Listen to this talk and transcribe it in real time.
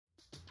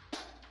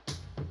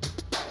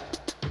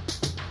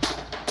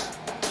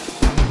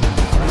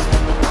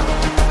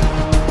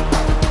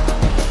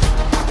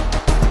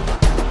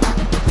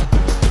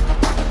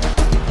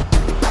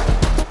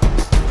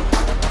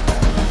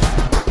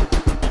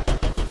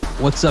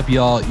What's up,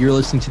 y'all? You're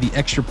listening to the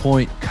Extra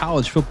Point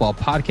College Football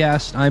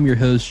Podcast. I'm your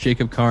host,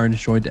 Jacob Carnes,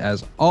 joined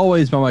as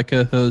always by my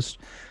co-host,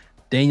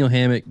 Daniel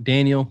Hammock.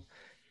 Daniel,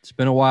 it's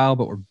been a while,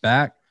 but we're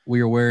back.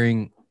 We are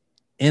wearing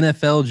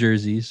NFL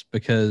jerseys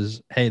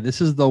because, hey, this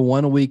is the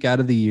 1 week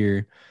out of the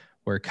year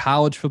where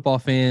college football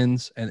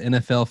fans and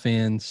NFL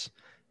fans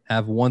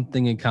have one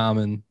thing in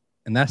common,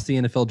 and that's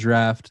the NFL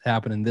draft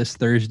happening this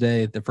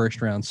Thursday. The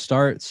first round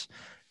starts.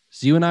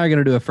 So you and I are going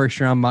to do a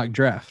first-round mock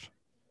draft.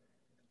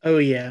 Oh,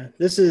 yeah.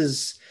 This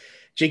is,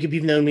 Jacob,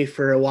 you've known me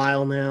for a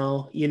while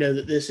now. You know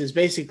that this is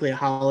basically a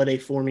holiday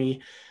for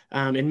me.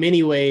 In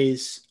many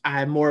ways,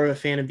 I'm more of a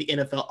fan of the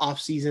NFL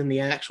offseason,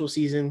 the actual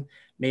season.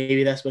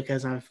 Maybe that's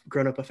because I've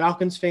grown up a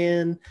Falcons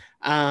fan.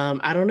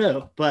 I don't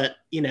know. But,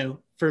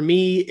 for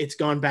me, it's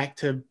gone back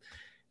to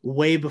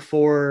way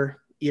before,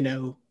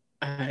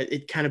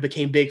 it kind of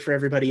became big for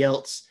everybody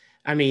else.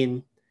 I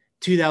mean,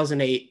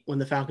 2008, when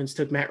the Falcons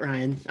took Matt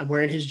Ryan, I'm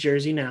wearing his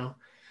jersey now.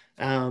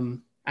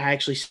 I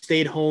actually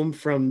stayed home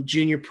from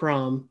junior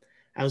prom.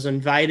 I was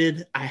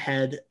invited. I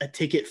had a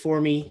ticket for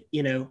me,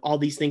 all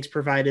these things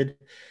provided,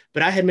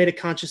 but I had made a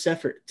conscious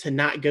effort to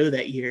not go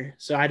that year.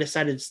 So I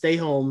decided to stay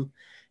home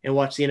and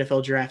watch the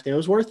NFL draft, and it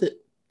was worth it.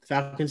 The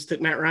Falcons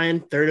took Matt Ryan,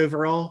 3rd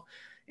overall,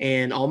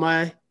 and all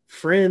my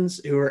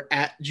friends who were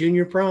at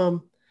junior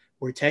prom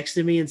were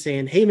texting me and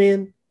saying, "Hey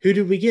man, who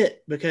did we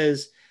get?"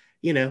 Because,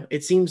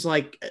 it seems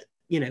like,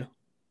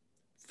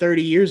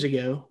 30 years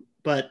ago,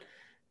 but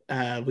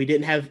we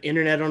didn't have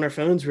internet on our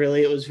phones,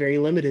 really. It was very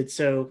limited.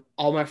 So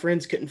all my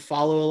friends couldn't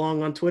follow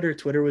along on Twitter.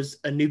 Twitter was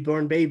a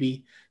newborn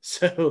baby.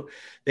 So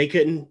they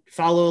couldn't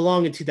follow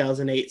along in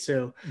 2008.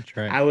 So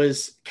Right. I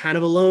was kind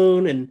of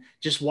alone and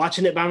just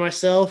watching it by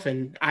myself.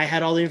 And I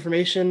had all the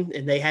information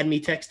and they had me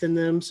texting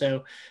them.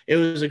 So it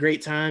was a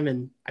great time.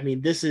 And I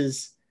mean, this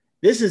is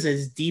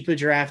as deep a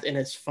draft and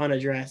as fun a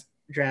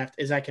draft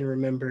as I can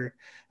remember,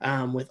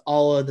 with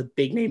all of the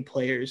big name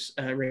players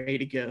ready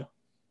to go.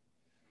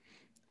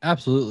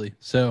 Absolutely.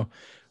 So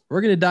we're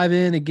going to dive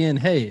in again.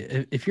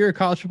 Hey, if you're a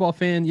college football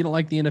fan, you don't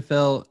like the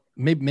NFL,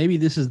 maybe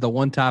this is the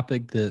one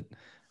topic that,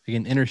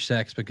 again,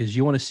 intersects because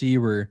you want to see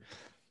where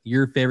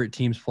your favorite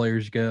team's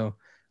players go.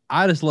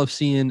 I just love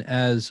seeing,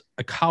 as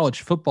a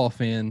college football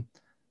fan,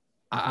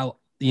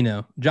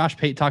 Josh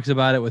Pate talks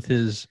about it with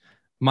his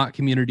mock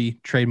community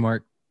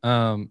trademark.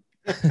 We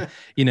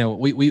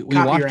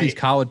watch these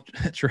college,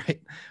 that's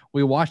right.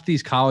 We watch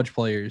these college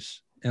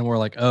players and we're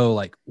like, oh,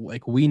 like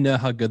we know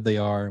how good they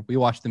are. We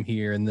watch them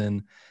here. And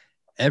then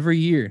every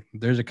year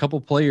there's a couple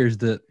players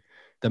that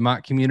the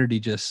mock community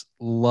just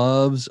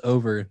loves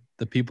over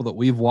the people that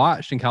we've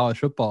watched in college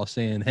football,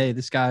 saying, hey,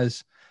 this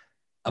guy's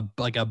a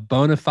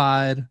bona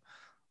fide,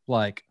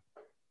 like,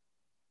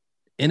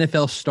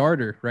 NFL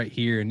starter right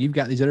here. And you've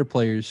got these other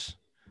players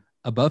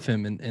above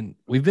him. And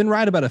we've been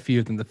right about a few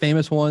of them. The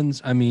famous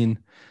ones, I mean,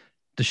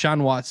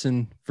 Deshaun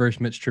Watson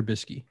versus Mitch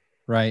Trubisky,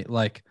 right?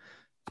 Like,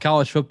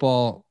 college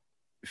football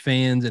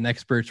fans and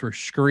experts were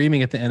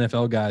screaming at the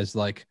NFL guys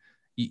like,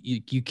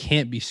 you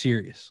can't be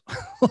serious.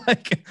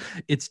 Like,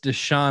 it's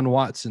Deshaun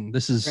Watson.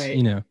 This is,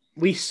 right.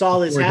 We saw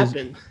this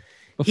happen.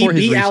 He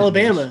beat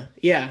Alabama. Years.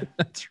 Yeah,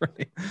 that's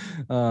right.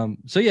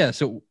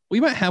 So we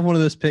might have one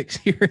of those picks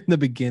here in the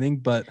beginning,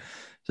 but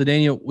so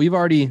Daniel, we've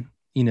already,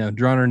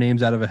 drawn our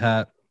names out of a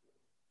hat.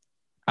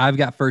 I've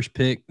got first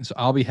pick, so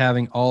I'll be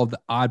having all of the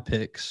odd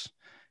picks,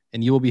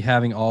 and you will be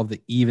having all of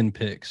the even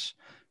picks.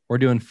 We're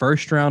doing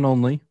first round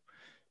only.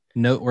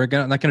 No, not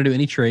going to do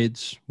any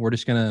trades. We're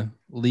just going to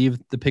leave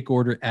the pick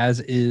order as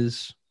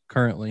is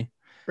currently.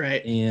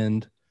 Right.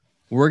 And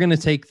we're going to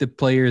take the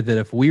player that,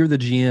 if we were the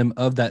GM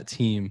of that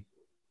team,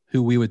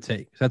 who we would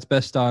take. So that's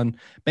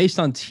based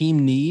on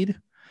team need.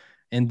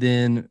 And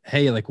then,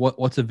 hey, like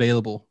what's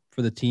available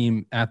for the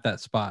team at that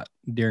spot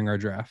during our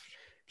draft.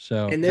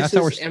 So and this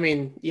the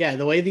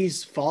way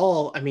these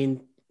fall,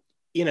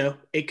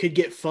 it could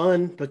get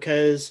fun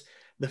because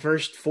the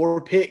first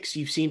 4 picks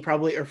you've seen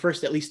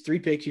first at least 3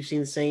 picks you've seen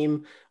the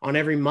same on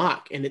every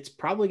mock, and it's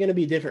probably going to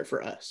be different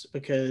for us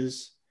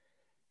because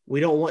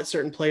we don't want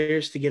certain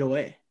players to get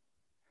away.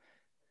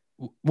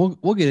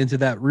 We'll get into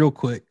that real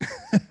quick.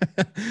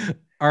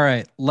 All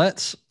right,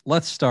 let's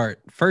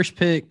start. First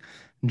pick,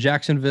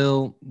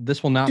 Jacksonville.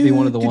 This will not be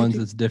one of the ones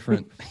that's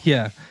different.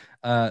 Yeah.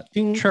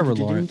 Trevor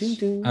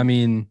Lawrence. I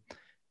mean,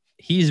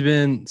 he's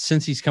been,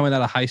 since he's coming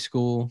out of high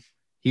school,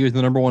 he was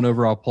the number 1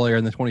 overall player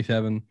in the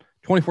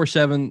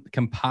 24/7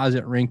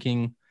 composite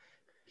ranking.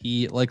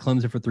 He led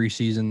Clemson for 3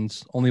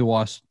 seasons, only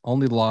lost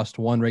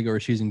 1 regular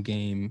season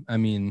game. I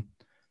mean,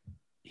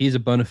 he's a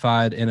bona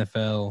fide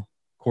NFL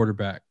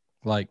quarterback.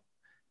 Like,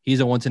 he's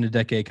a once in a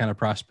decade kind of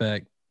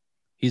prospect.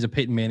 He's a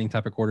Peyton Manning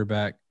type of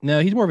quarterback. No,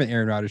 he's more of an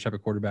Aaron Rodgers type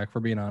of quarterback, for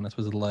being honest,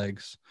 with his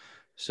legs.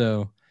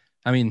 So,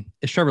 I mean,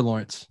 it's Trevor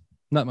Lawrence.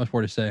 Not much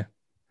more to say.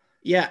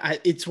 Yeah,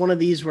 it's one of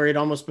these where it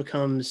almost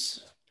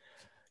becomes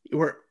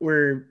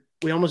where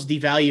we almost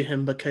devalue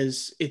him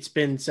because it's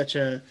been since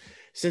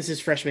his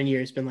freshman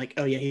year, it's been like,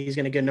 oh yeah, he's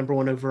going to go number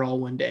 1 overall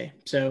one day.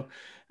 So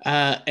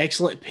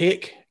excellent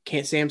pick.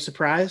 Can't say I'm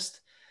surprised.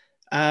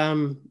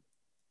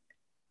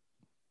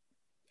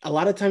 a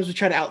lot of times we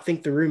try to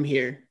outthink the room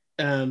here,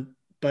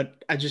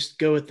 but I just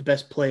go with the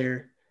best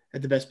player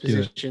at the best Do it.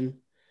 position.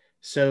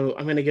 So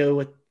I'm going to go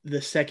with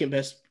the second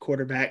best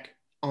quarterback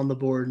on the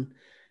board,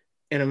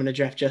 and I'm going to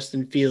draft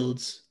Justin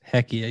Fields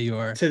Heck yeah, you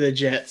are. to the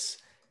Jets.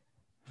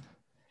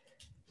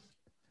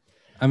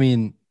 I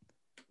mean,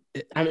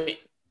 I mean,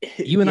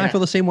 you and I yeah,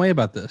 feel the same way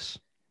about this.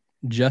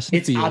 Justin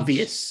it's Fields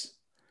obvious.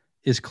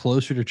 is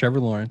closer to Trevor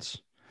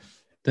Lawrence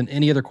than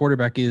any other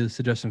quarterback is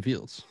to Justin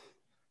Fields.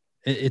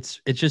 It's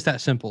just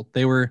that simple.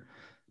 They were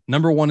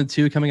number 1 and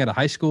 2 coming out of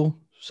high school.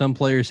 Some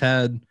players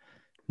had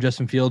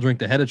Justin Fields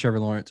ranked ahead of Trevor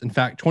Lawrence. In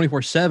fact,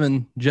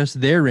 24/7, just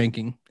their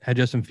ranking had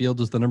Justin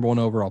Fields as the number 1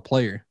 overall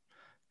player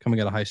coming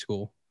out of high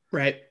school.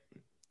 Right.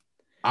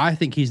 I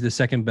think he's the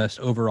second best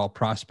overall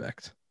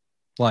prospect.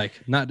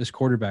 Like, not just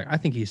quarterback. I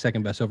think he's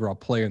second best overall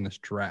player in this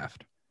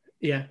draft.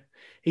 Yeah.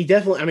 He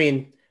definitely, I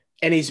mean,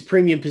 and he's a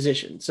premium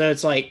position. So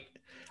it's like,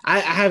 I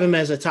have him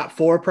as a top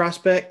 4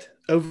 prospect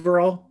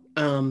overall.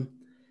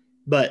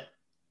 But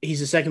he's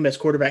the second best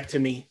quarterback to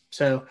me.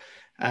 So,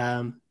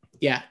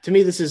 yeah, to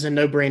me, this is a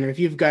no-brainer. If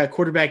you've got a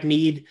quarterback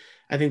need,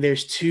 I think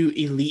there's 2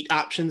 elite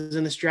options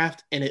in this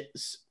draft, and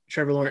it's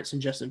Trevor Lawrence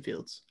and Justin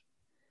Fields.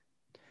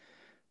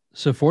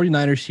 So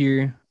 49ers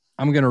here,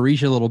 I'm going to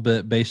reach a little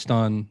bit based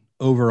on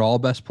overall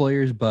best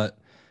players, but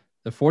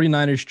the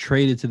 49ers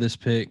traded to this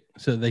pick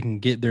so that they can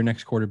get their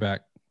next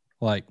quarterback.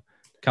 Like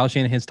Kyle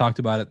Shanahan's talked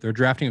about it. They're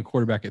drafting a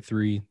quarterback at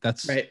 3.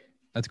 That's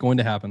going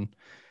to happen.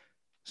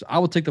 So I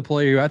will take the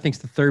player who I think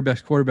is the third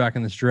best quarterback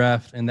in this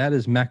draft, and that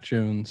is Mac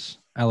Jones,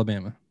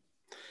 Alabama.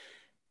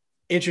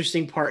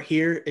 Interesting part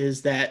here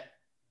is that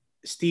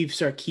Steve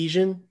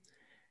Sarkisian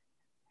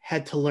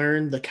had to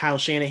learn the Kyle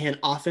Shanahan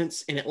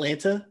offense in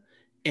Atlanta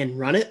and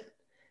run it.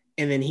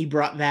 And then he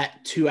brought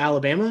that to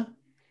Alabama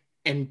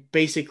and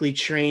basically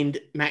trained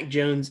Mac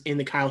Jones in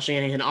the Kyle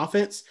Shanahan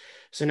offense.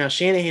 So now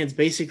Shanahan's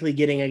basically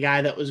getting a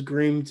guy that was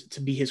groomed to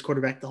be his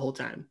quarterback the whole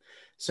time.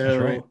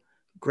 So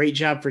great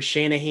job for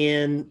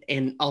Shanahan.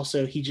 And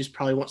also he just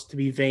probably wants to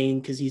be vain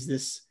because he's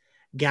this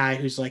guy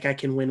who's like, I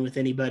can win with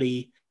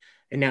anybody.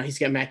 And now he's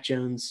got Mac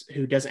Jones,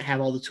 who doesn't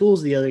have all the tools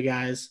of the other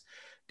guys,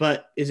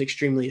 but is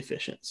extremely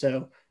efficient.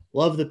 So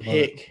love the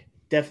pick.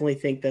 Definitely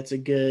think that's a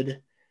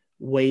good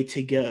way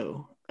to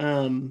go.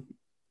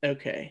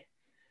 Okay.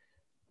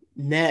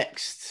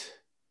 Next,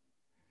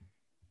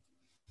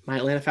 my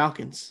Atlanta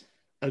Falcons.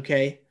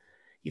 Okay.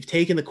 You've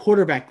taken the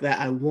quarterback that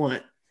I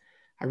want.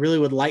 I really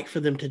would like for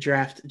them to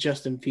draft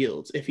Justin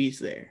Fields if he's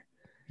there.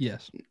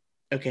 Yes.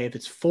 Okay. If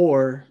it's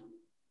 4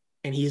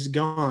 and he's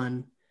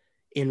gone,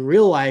 in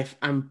real life,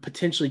 I'm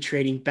potentially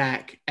trading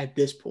back at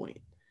this point.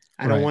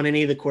 I don't want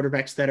any of the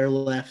quarterbacks that are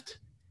left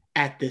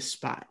at this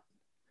spot.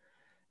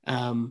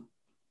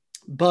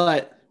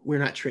 But we're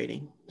not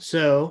trading.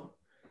 So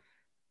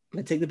I'm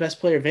going to take the best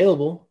player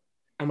available.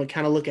 I'm going to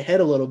kind of look ahead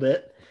a little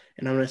bit,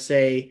 and I'm going to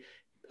say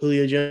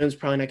Julio Jones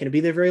probably not going to be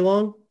there very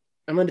long.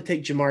 I'm going to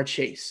take Jamar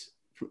Chase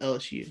from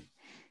LSU.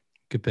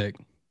 Good pick.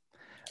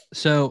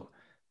 So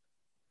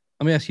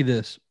let me ask you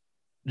this.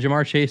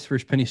 Jamar Chase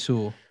versus Penei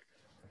Sewell.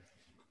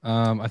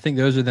 I think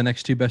those are the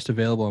next 2 best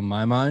available in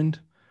my mind.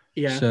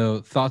 Yeah.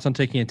 So thoughts on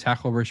taking a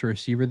tackle versus a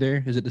receiver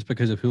there? Is it just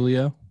because of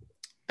Julio?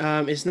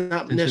 It's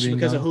not necessarily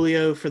because of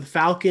Julio. For the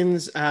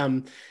Falcons,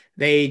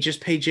 they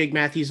just paid Jake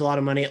Matthews a lot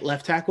of money at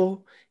left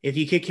tackle. If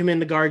you kick him in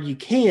the guard, you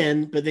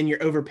can, but then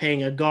you're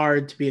overpaying a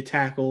guard to be a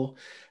tackle.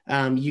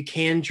 You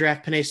can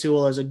draft Penei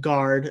Sewell as a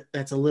guard.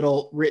 That's a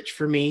little rich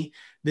for me.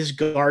 This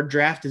guard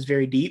draft is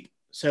very deep,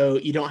 so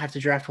you don't have to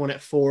draft one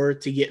at 4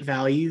 to get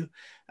value.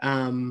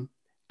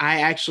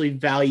 I actually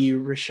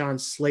value Rashawn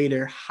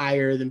Slater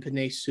higher than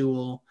Penei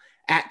Sewell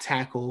at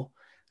tackle.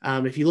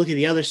 If you look at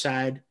the other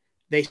side,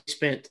 they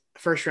spent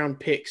first-round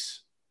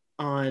picks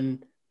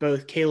on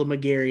both Caleb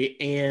McGarry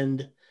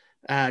and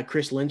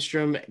Chris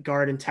Lindstrom at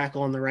guard and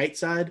tackle on the right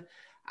side.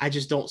 I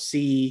just don't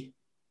see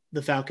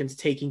the Falcons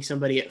taking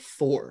somebody at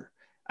 4.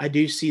 I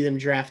do see them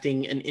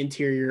drafting an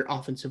interior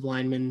offensive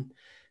lineman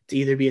to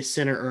either be a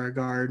center or a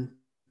guard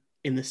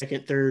in the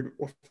 2nd, 3rd,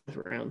 or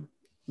 4th round,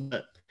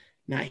 but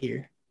not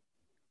here.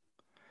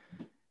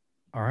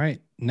 All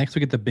right. Next we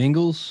get the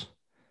Bengals.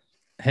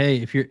 Hey,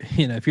 if you're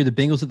the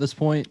Bengals at this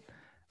point,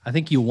 I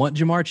think you want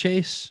Jamar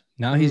Chase.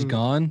 Now he's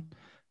gone.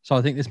 So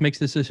I think this makes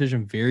this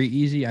decision very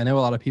easy. I know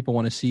a lot of people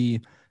want to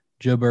see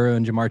Joe Burrow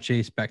and Jamar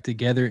Chase back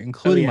together,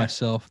 including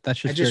myself. That's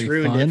just very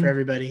ruined fun it for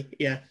everybody.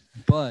 Yeah.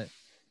 But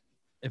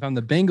if I'm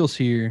the Bengals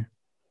here,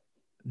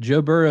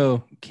 Joe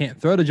Burrow can't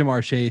throw to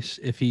Jamar Chase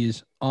if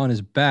he's on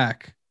his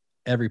back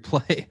every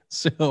play.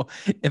 So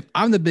if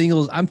I'm the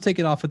Bengals, I'm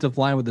taking offensive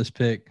line with this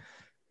pick.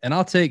 And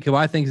I'll take who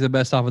I think is the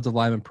best offensive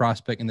lineman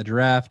prospect in the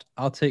draft.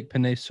 I'll take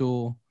Penei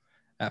Sewell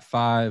at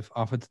 5,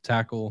 offensive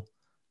tackle.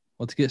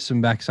 Let's get some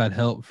backside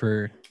help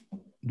for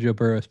Joe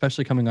Burrow,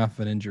 especially coming off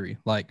of an injury.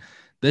 Like,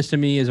 this to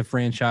me as a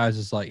franchise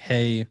is like,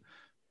 hey,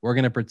 we're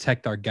going to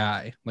protect our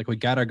guy. Like, we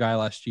got our guy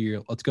last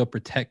year. Let's go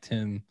protect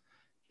him.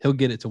 He'll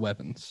get it to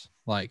weapons.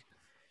 Like,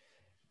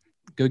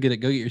 go get it.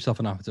 Go get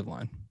yourself an offensive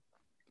line.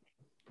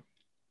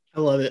 I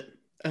love it.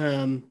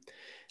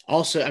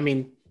 Also, I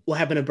mean, what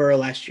happened to Burrow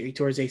last year? He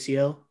tore his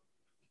ACL.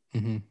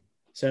 Mm-hmm.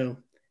 So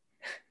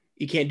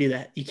you can't do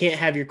that. You can't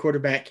have your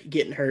quarterback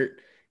getting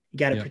hurt. You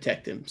got to Yep.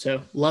 protect him.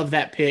 So love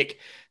that pick.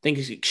 I think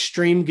it's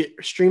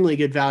extremely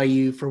good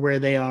value for where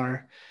they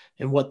are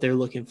and what they're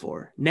looking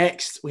for.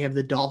 Next, we have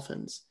the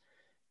Dolphins.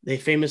 They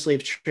famously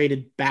have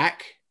traded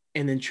back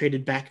and then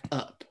traded back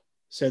up.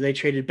 So they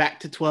traded back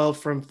to 12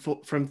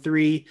 from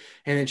 3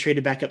 and then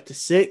traded back up to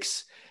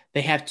 6.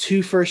 They have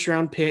 2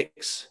 first-round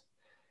picks.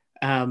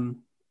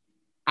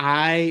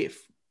 I,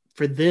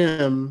 for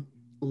them,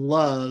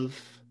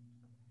 love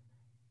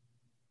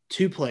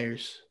 2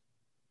 players.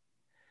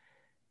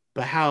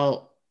 But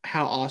how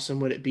awesome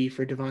would it be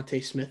for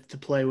Devontae Smith to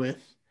play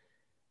with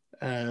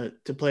Tua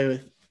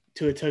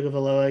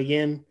Tagovailoa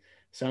again?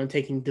 So I'm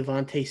taking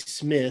Devontae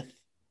Smith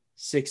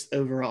 6th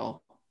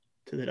overall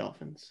to the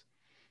Dolphins.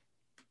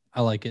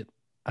 I like it.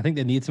 I think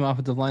they need some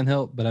offensive line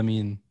help, but I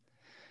mean,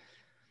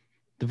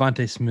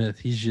 Devontae Smith,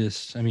 he's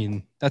just, I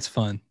mean, that's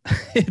fun.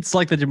 It's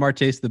like the Jamar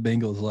Chase of the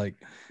Bengals. Like,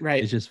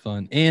 right. It's just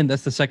fun. And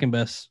that's the second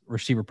best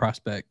receiver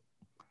prospect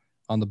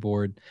on the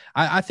board.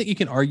 I think you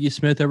can argue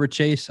Smith over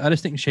Chase. I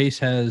just think Chase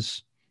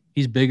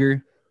he's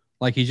bigger.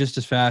 Like, he's just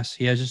as fast.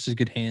 He has just as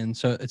good hands.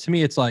 So to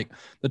me, it's like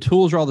the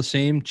tools are all the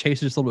same. Chase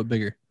is just a little bit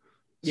bigger.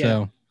 Yeah,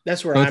 so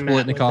that's where both I'm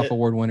at. Biletnikoff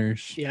Award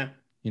winners. Yeah.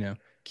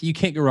 You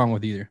can't go wrong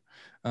with either.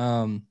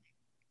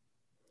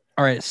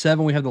 All right,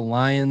 7, we have the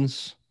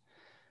Lions.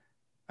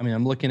 I mean,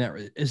 I'm looking at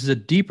 – this is a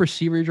deep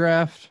receiver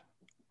draft.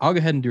 I'll go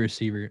ahead and do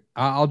receiver.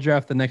 I'll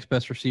draft the next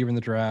best receiver in the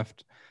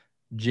draft,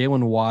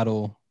 Jalen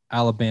Waddle,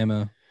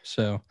 Alabama.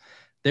 So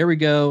there we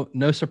go.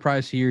 No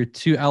surprise here.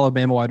 2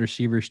 Alabama wide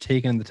receivers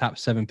taken in the top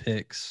 7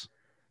 picks.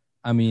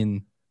 I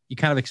mean, you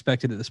kind of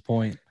expected at this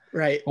point.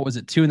 Right. What was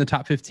it, 2 in the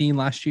top 15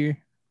 last year?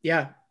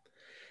 Yeah,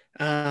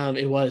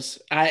 it was.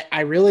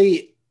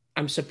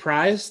 I'm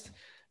surprised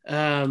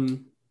a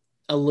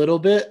little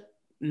bit.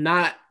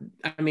 I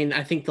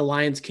think the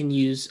Lions can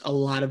use a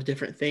lot of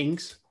different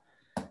things.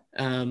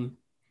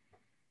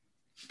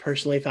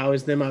 Personally, if I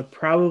was them, I'd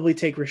probably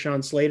take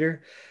Rashawn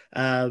Slater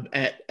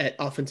at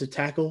offensive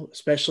tackle,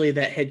 especially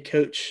that head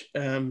coach.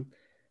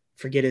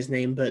 Forget his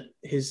name, but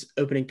his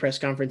opening press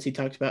conference, he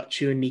talked about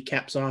chewing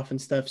kneecaps off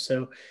and stuff.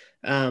 So,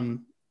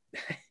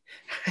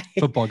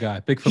 football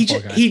guy, big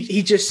football guy.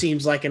 He just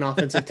seems like an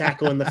offensive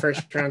tackle in the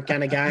first round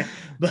kind of guy.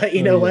 But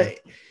you know what?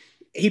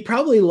 He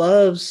probably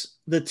loves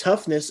the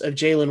toughness of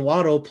Jalen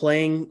Waddle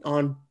playing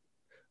on,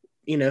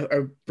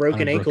 a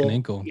broken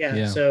ankle.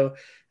 Yeah. So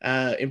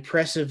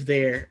impressive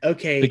there.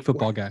 Okay. Big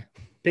football guy.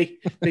 Big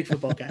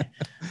football guy.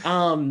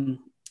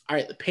 All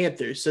right, the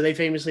Panthers. So they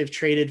famously have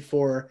traded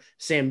for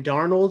Sam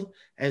Darnold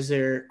as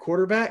their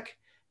quarterback.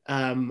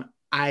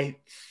 I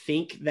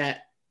think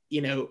that,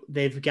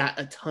 they've got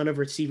a ton of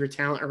receiver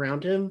talent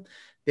around him.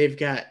 They've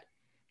got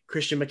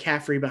Christian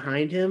McCaffrey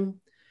behind him.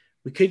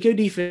 We could go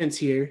defense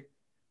here,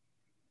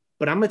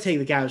 but I'm going to take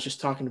the guy I was just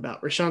talking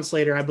about. Rashawn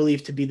Slater, I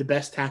believe, to be the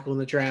best tackle in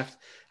the draft.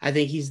 I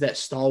think he's that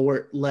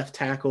stalwart left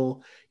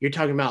tackle. You're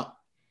talking about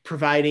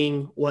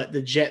providing what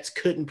the Jets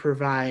couldn't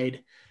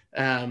provide,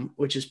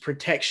 which is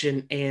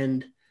protection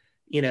and,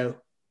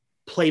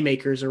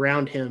 playmakers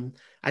around him.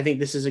 I think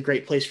this is a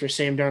great place for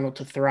Sam Darnold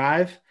to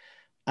thrive.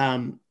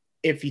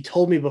 If you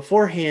told me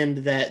beforehand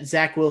that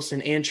Zach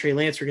Wilson and Trey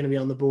Lance were going to be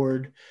on the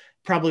board,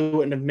 probably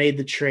wouldn't have made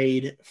the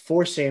trade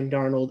for Sam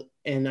Darnold,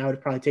 and I would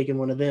have probably taken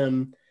one of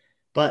them.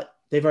 But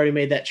they've already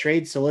made that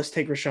trade, so let's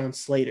take Rashawn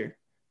Slater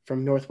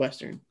from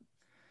Northwestern.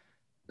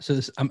 So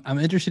I'm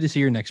interested to see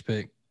your next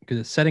pick because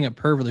it's setting up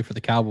perfectly for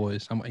the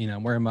Cowboys.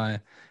 I'm wearing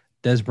my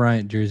Dez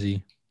Bryant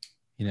jersey.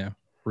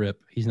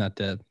 Rip. He's not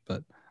dead,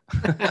 but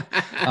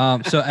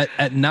so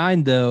at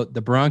 9 though,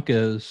 the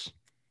Broncos.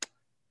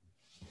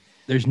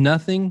 There's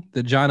nothing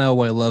that John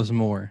Elway loves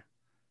more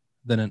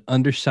than an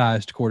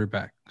undersized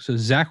quarterback. So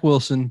Zach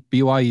Wilson,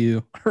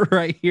 BYU,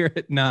 right here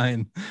at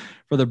 9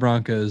 for the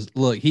Broncos.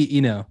 Look,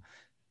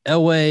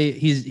 Elway,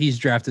 he's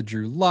drafted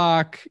Drew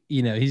Lock.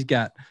 He's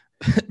got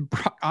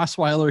Brock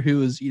Osweiler,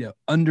 who is,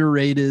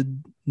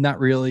 underrated, not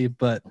really,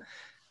 but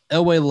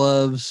Elway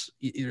loves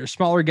either a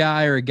smaller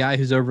guy or a guy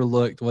who's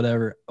overlooked,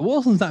 whatever.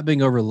 Wilson's not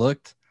being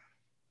overlooked.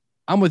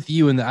 I'm with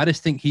you in that. I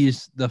just think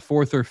he's the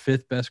 4th or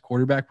 5th best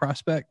quarterback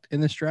prospect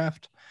in this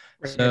draft.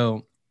 Right.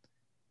 So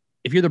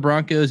if you're the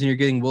Broncos and you're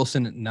getting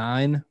Wilson at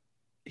 9,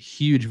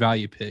 huge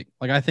value pick.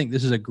 Like, I think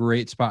this is a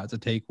great spot to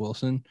take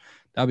Wilson.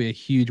 That'll be a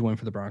huge win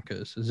for the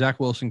Broncos. So Zach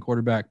Wilson,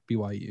 quarterback,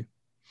 BYU.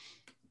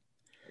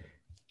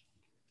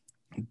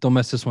 Don't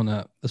mess this one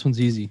up. This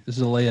one's easy. This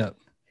is a layup.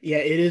 Yeah,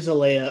 it is a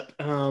layup.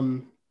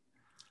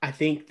 I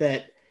think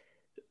that,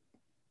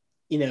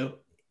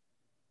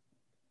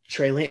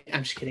 Trey Lance,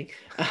 I'm just kidding.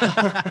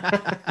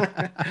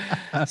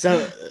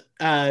 So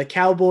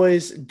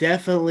Cowboys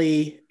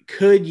definitely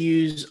could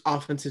use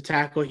offensive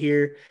tackle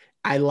here.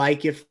 I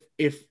like if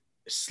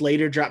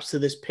Slater drops to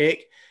this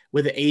pick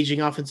with an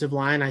aging offensive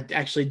line. I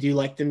actually do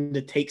like them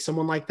to take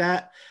someone like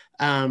that.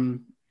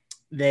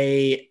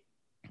 They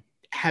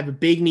have a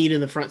big need in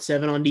the front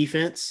 7 on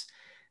defense.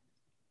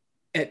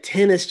 At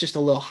 10, it's just a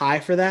little high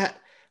for that.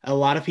 A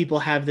lot of people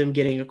have them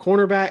getting a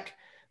cornerback.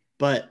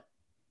 But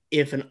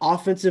if an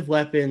offensive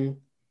weapon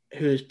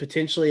who is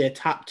potentially a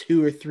top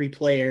 2 or 3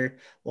 player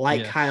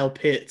like Yes. Kyle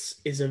Pitts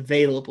is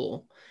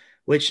available,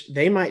 which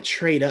they might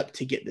trade up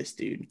to get this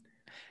dude.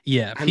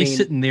 Yeah, if I he's mean,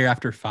 sitting there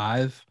after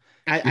 5,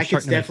 you're I could starting to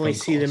make definitely phone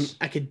see them. calls.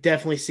 I could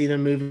definitely see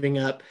them moving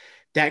up.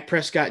 Dak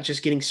Prescott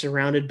just getting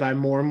surrounded by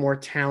more and more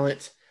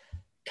talent.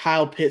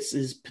 Kyle Pitts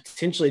is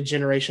potentially a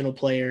generational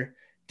player.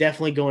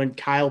 Definitely going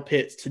Kyle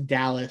Pitts to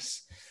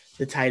Dallas,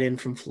 the tight end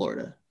from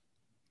Florida.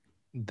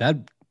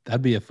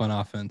 That'd be a fun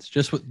offense.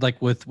 Just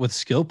with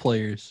skill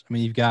players. I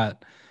mean, you've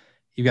got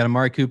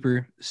Amari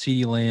Cooper,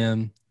 CeeDee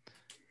Lamb,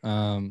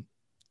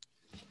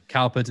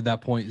 Kyle Pitts at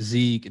that point,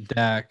 Zeke,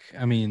 Dak.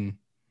 I mean,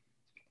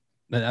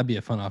 that'd be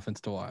a fun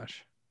offense to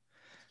watch.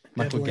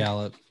 Michael Definitely.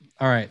 Gallup.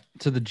 All right.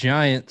 To the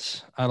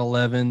Giants at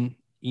 11.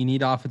 You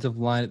need offensive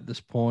line at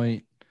this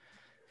point.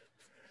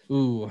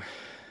 Ooh.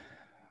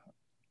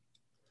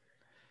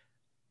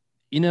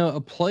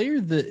 A player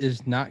that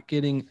is not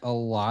getting a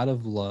lot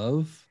of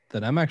love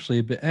that I'm actually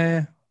a bit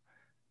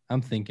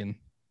I'm thinking.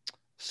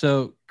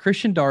 So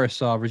Christian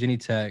Darrisaw, Virginia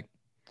Tech,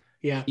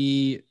 Yeah.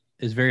 he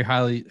is very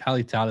highly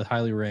touted,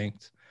 highly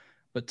ranked.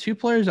 But two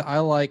players I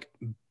like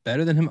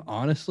better than him,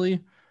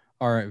 honestly,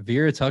 are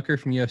Vera Tucker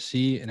from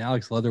UFC and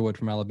Alex Leatherwood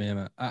from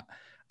Alabama.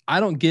 I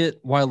don't get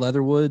why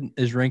Leatherwood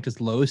is ranked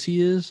as low as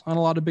he is on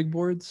a lot of big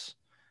boards.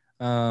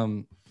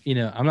 I'm not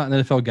an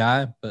NFL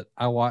guy, but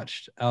I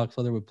watched Alex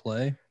Leatherwood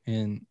play,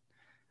 and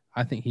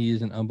I think he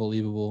is an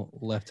unbelievable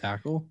left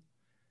tackle.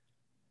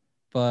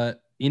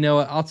 But you know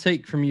what? I'll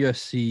take from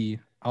USC.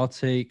 I'll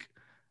take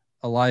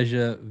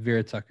Elijah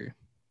Vera Tucker,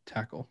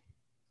 tackle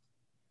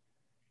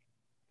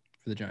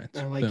for the Giants.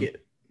 I like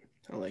it.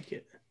 I like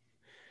it.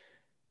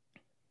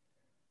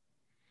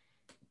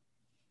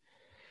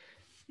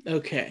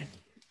 Okay.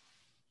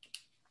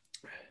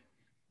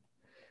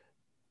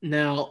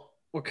 Now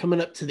we're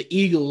coming up to the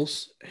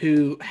Eagles,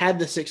 who had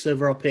the 6th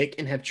overall pick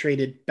and have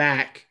traded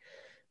back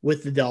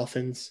with the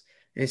Dolphins.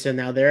 And so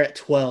now they're at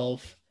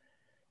 12.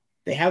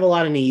 They have a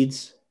lot of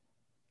needs.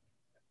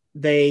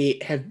 They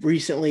have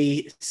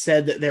recently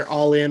said that they're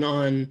all in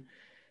on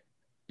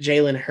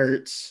Jalen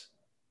Hurts.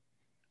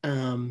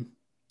 And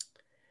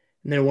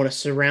they want to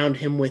surround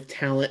him with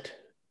talent.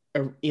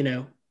 I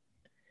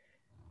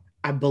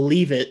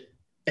believe it.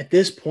 At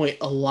this point,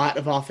 a lot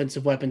of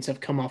offensive weapons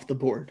have come off the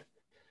board.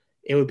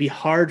 It would be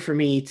hard for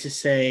me to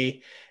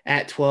say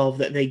at 12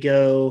 that they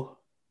go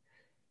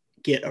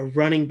get a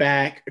running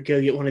back or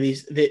go get one of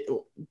these. The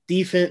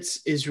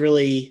defense is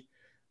really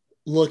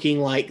looking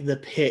like the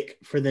pick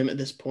for them at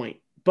this point.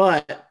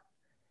 But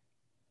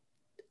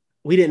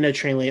we didn't know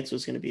Trey Lance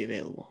was going to be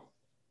available.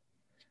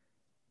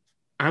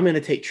 I'm going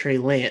to take Trey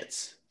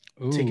Lance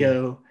to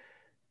go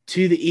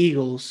to the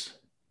Eagles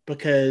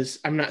because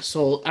I'm not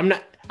sold.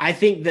 I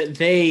think that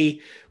they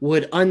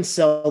would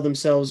unsell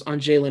themselves on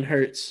Jalen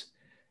Hurts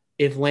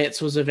if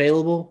Lance was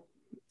available.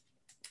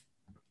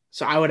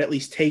 So I would at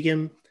least take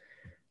him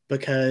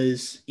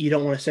because you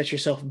don't want to set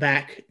yourself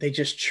back. They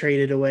just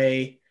traded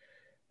away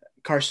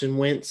Carson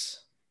Wentz,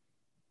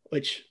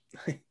 which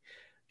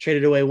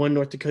traded away one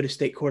North Dakota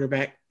State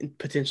quarterback and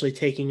potentially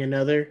taking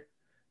another.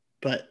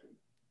 But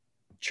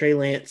Trey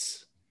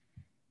Lance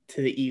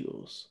to the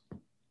Eagles.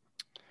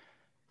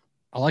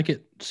 I like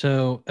it.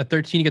 So at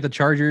 13, you get the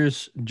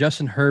Chargers,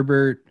 Justin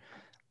Herbert.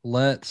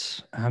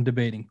 I'm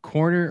debating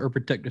corner or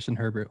protect Justin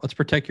Herbert. Let's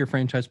protect your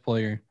franchise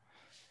player.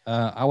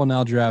 I will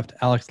now draft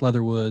Alex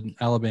Leatherwood,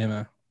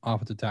 Alabama,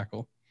 offensive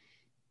tackle.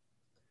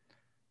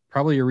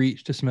 Probably a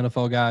reach to some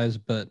NFL guys,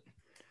 but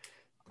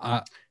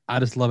I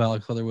just love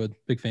Alex Leatherwood.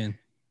 Big fan.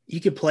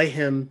 You could play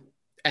him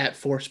at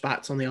 4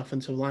 spots on the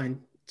offensive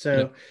line.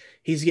 So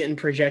he's getting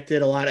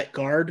projected a lot at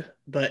guard,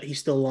 but he's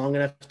still long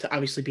enough to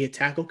obviously be a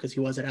tackle because he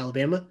was at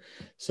Alabama.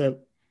 So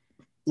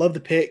love the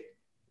pick.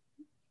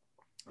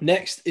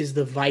 Next is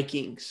the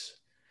Vikings.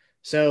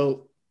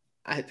 So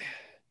at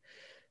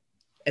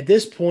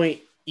this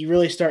point, you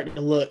really starting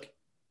to look.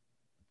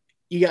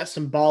 You got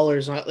some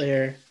ballers out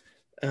there.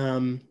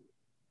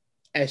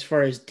 As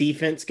far as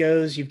defense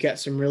goes, you've got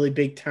some really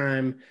big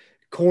time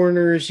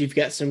corners. You've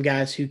got some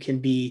guys who can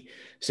be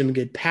some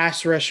good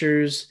pass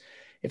rushers.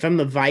 If I'm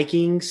the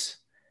Vikings,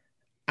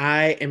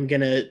 I am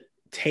going to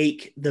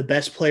take the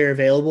best player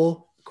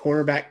available,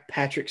 cornerback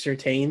Patrick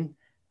Surtain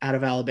out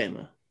of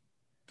Alabama.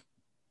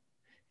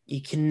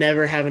 You can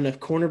never have enough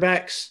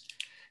cornerbacks,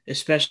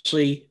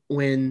 especially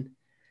when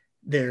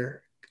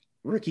their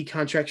rookie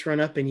contracts run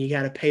up and you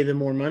got to pay them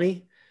more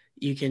money.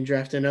 You can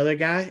draft another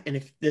guy, and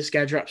if this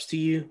guy drops to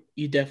you,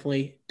 you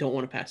definitely don't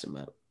want to pass him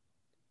up.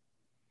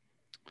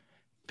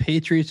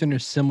 Patriots in a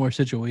similar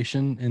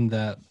situation in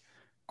that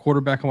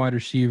quarterback and wide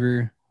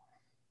receiver,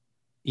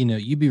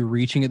 you'd be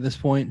reaching at this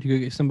point to go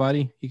get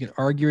somebody. You could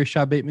argue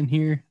Rashad Bateman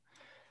here.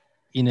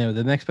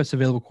 The next best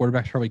available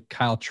quarterback is probably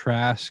Kyle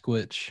Trask,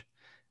 which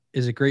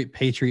is a great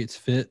Patriots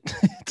fit,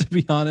 to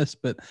be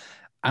honest, but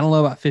I don't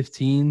know about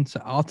 15,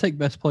 so I'll take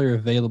best player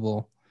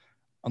available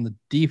on the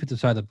defensive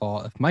side of the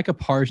ball. If Micah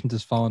Parsons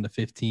has fallen to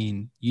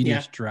 15, you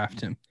just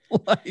draft him.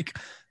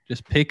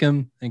 Just pick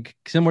him, and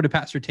similar to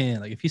Pat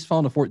Surtain. If he's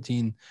fallen to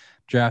 14,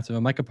 draft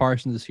him. Micah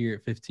Parsons is here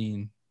at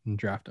 15 and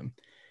draft him.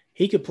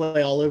 He could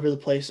play all over the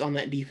place on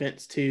that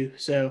defense too.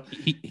 So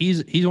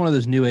he's one of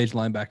those new age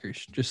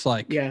linebackers, just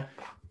like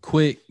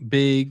quick,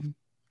 big,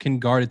 can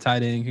guard a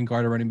tight end, can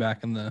guard a running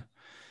back in the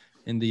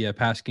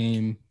pass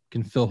game,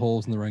 can fill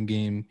holes in the run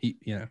game.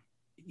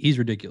 He's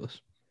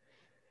ridiculous.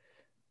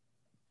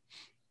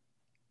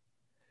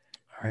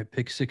 All right,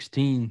 pick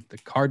 16, the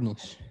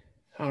Cardinals.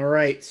 All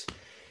right.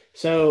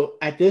 So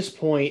at this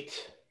point,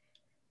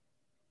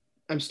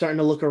 I'm starting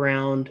to look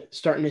around,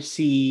 starting to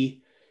see,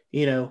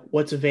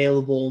 what's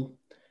available.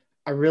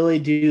 I really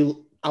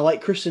do. I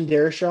like Christian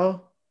Darrisaw.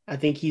 I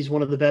think he's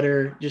one of the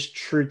better just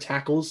true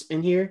tackles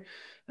in here.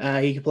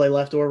 He can play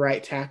left or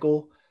right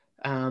tackle.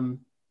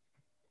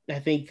 I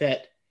think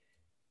that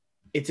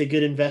it's a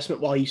good investment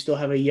while you still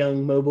have a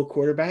young mobile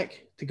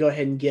quarterback to go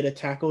ahead and get a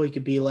tackle. He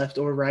could be left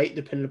or right,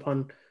 depending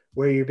upon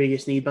where your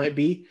biggest need might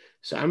be.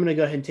 So I'm going to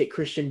go ahead and take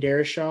Christian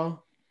Darrisaw,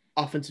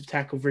 offensive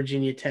tackle,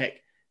 Virginia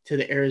Tech, to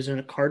the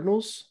Arizona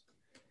Cardinals.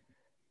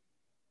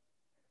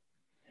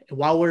 And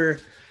while we're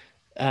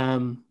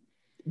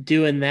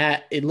doing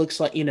that, it looks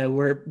like,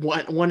 we're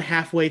one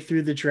halfway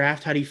through the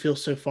draft. How do you feel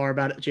so far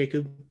about it,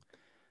 Jacob?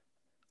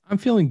 I'm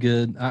feeling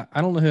good.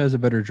 I don't know who has a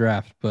better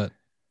draft, but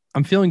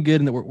I'm feeling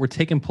good in that we're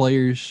taking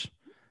players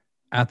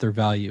at their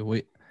value.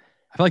 I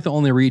feel like the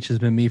only reach has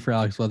been me for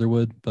Alex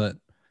Leatherwood, but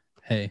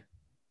hey,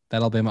 that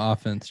Alabama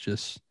offense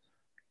just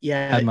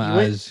had my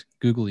eyes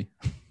googly.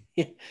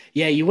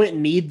 Yeah, you went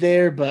need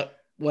there, but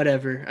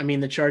whatever. I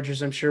mean, the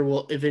Chargers, I'm sure,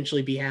 will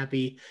eventually be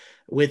happy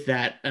with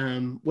that.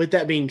 With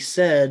that being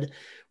said,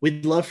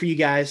 we'd love for you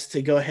guys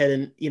to go ahead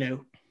and,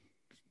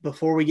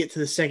 before we get to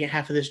the second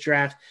half of this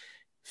draft,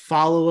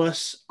 follow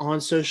us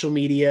on social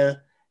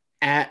media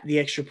at the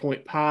Extra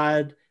Point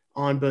Pod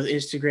on both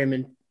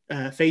Instagram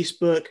and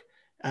Facebook.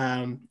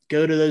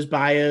 Go to those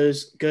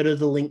bios, go to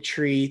the link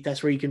tree.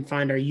 That's where you can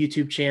find our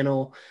YouTube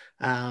channel.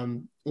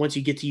 Once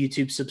you get to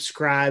YouTube,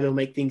 subscribe. It'll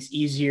make things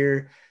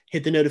easier.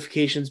 Hit the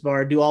notifications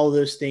bar, do all of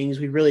those things.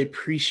 We really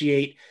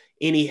appreciate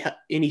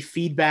any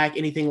feedback,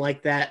 anything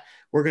like that.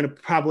 We're going to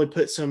probably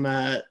put some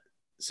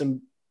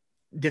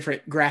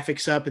different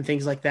graphics up and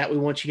things like that. We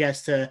want you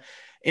guys to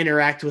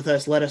interact with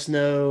us. Let us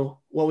know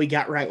what we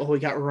got right, what we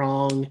got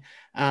wrong.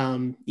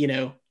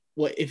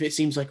 What if it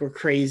seems like we're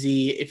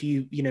crazy, if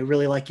you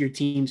really like your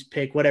team's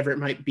pick, whatever it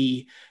might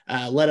be,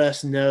 let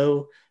us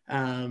know.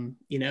 And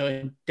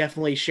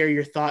definitely share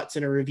your thoughts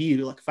in a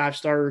review, like a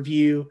 5-star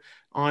review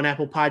on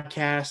Apple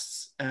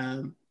Podcasts,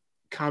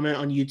 comment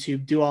on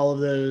YouTube, do all of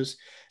those.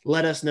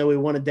 Let us know. We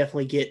want to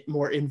definitely get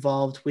more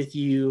involved with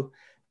you,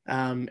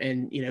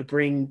 and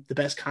bring the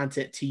best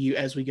content to you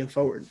as we go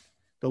forward.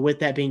 But with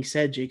that being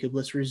said, Jacob,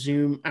 let's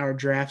resume our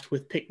draft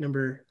with pick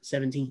number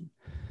 17.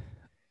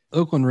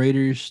 Oakland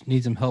Raiders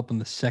need some help in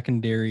the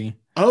secondary.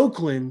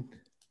 Oakland?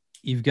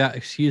 You've got,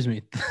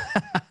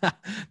 the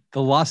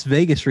Las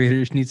Vegas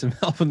Raiders need some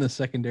help in the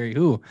secondary.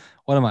 Ooh,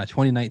 what am I,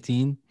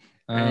 2019?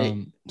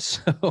 Right.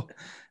 So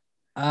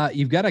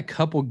you've got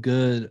several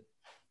good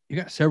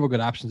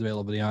options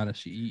available, to be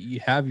honest. You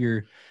have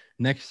your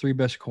next 3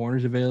 best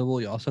corners available.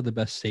 You also have the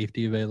best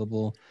safety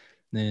available.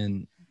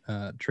 Then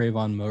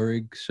Trayvon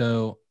Moehrig.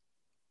 So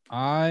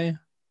I'll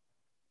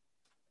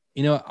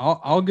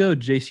go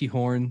J.C.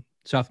 Horn,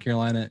 South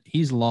Carolina.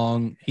 He's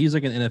long. He's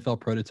like an NFL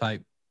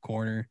prototype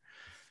corner.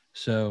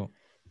 So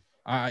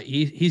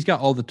he's got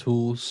all the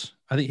tools.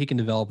 I think he can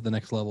develop at the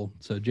next level.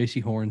 So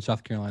J.C. Horn,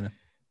 South Carolina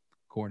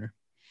corner.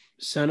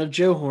 Son of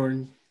Joe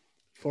Horn,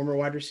 former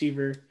wide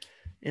receiver,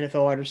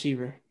 NFL wide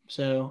receiver.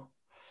 So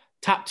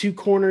top 2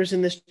 corners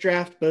in this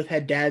draft both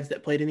had dads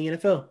that played in the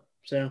NFL.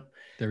 So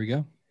there we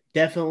go.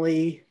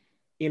 Definitely,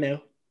 I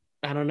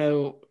don't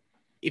know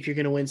if you're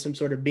going to win some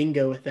sort of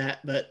bingo with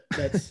that, but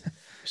that's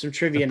some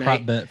trivia night.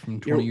 Prop bet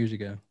from 20 years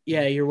ago.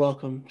 Yeah, you're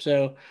welcome.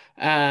 So,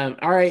 all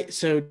right.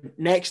 So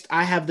next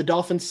I have the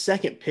Dolphins'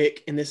 second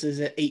pick, and this is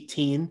at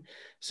 18.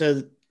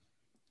 So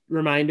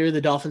reminder,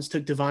 the Dolphins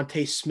took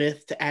Devontae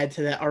Smith to add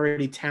to that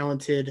already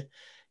talented,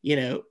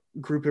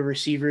 group of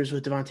receivers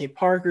with Devontae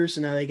Parker.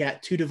 So now they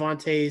got 2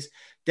 Devontaes,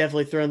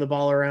 definitely throwing the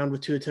ball around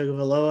with Tua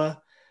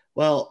Tagovailoa.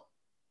 Well,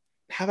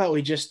 how about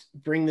we just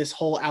bring this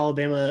whole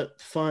Alabama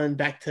fun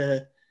back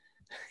down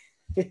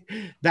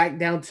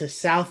to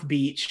South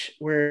Beach,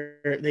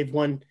 where they've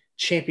won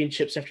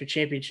championships after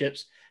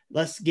championships.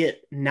 Let's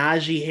get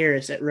Najee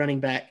Harris at running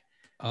back.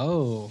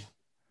 To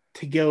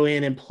go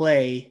in and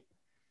play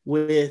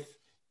with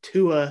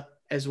Tua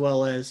as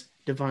well as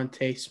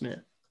Devontae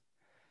Smith.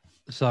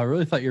 So I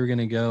really thought you were going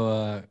to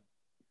go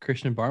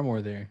Christian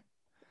Barmore there.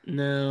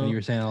 No. When you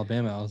were saying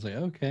Alabama, I was like,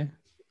 okay.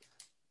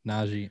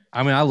 Najee.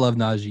 I mean, I love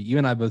Najee. You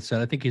and I both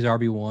said I think he's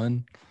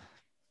RB1.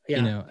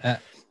 Yeah.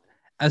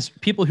 As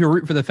people who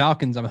root for the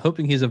Falcons, I'm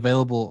hoping he's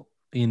available,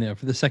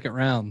 for the second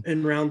round.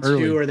 In round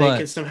 2, or they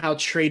can somehow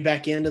trade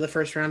back into the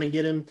first round and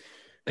get him.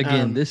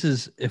 Again, this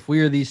is, if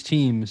we are these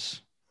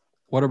teams,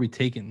 what are we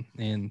taking?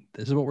 And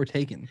this is what we're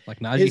taking. Like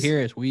Najee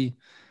Harris,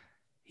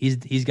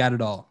 he's got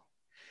it all.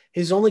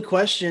 His only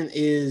question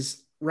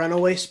is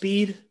runaway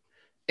speed.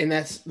 And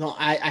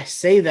I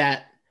say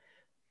that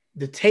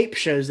the tape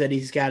shows that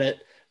he's got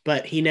it,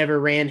 but he never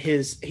ran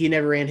his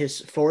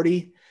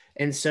 40.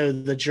 And so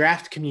the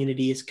draft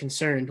community is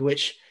concerned,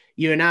 which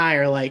you and I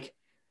are like,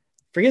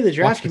 forget the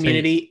draft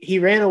community. He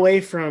ran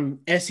away from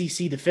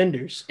SEC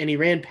defenders and he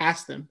ran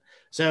past them.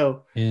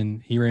 So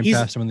and he ran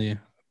past them in the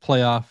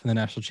playoff and the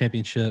national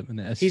championship and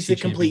the SEC he's the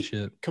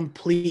championship.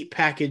 complete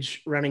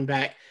package running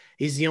back.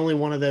 He's the only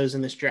one of those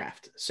in this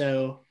draft.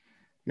 So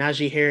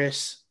Najee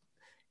Harris,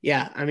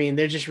 yeah, I mean,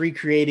 they're just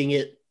recreating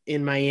it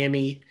in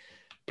Miami,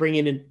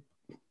 bringing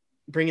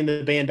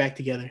the band back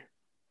together.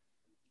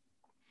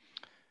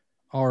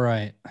 All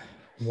right.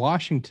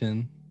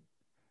 Washington.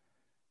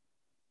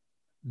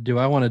 Do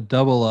I want to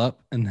double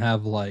up and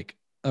have like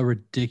a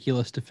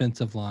ridiculous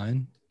defensive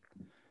line?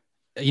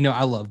 You know,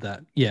 I love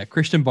that. Yeah,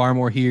 Christian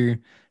Barmore here.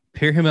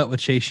 Pair him up with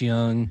Chase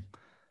Young.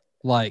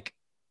 Like,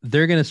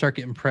 they're going to start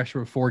getting pressure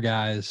with 4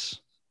 guys.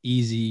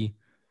 Easy.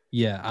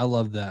 Yeah, I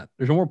love that.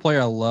 There's one more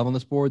player I love on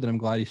this board that I'm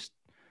glad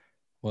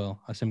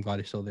I'm glad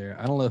he's still there.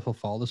 I don't know if he'll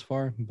fall this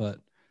far, but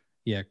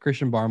yeah,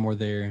 Christian Barmore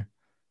there.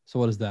 So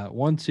what is that?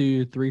 1,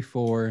 2, 3,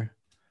 4,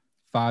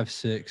 5,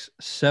 6,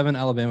 7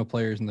 Alabama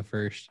players in the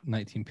first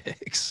 19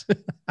 picks.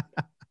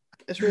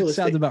 That's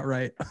realistic. Sounds about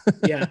right.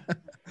 Yeah.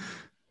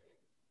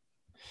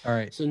 All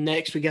right. So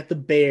next we got the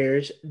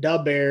Bears.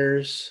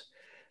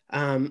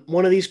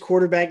 One of these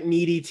quarterback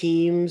needy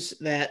teams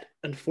that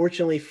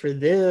unfortunately for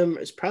them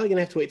is probably going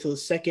to have to wait till the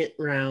second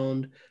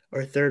round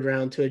or third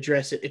round to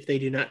address it if they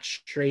do not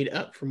trade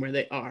up from where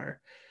they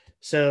are.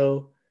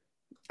 So,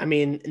 I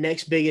mean,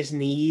 next biggest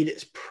need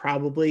is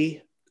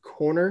probably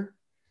corner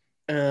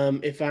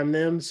if I'm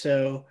them.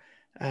 So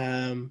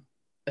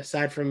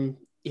aside from,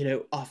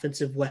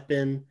 offensive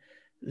weapon,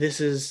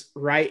 this is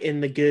right in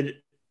the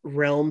good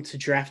realm to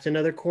draft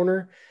another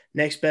corner.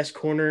 Next best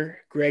corner,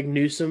 Greg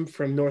Newsome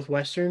from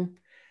Northwestern.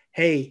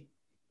 Hey,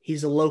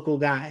 he's a local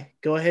guy.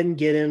 Go ahead and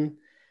get him.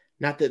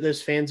 Not that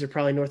those fans are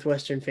probably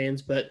Northwestern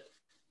fans, but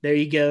there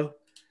you go.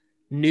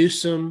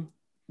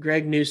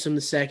 Greg Newsome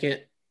the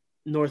second,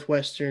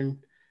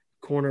 Northwestern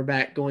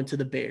cornerback going to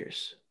the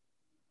Bears.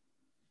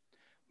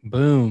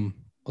 Boom.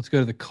 Let's go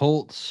to the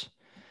Colts.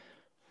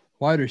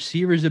 Wide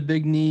receiver is a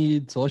big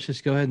need, so let's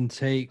just go ahead and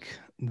take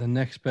the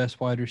next best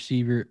wide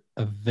receiver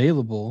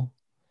available,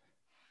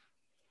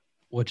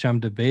 which I'm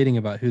debating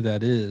about who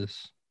that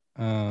is.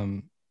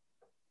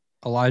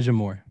 Elijah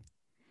Moore.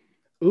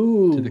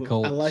 Ooh, to the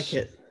Colts. I like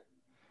it.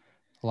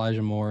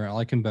 Elijah Moore. I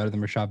like him better than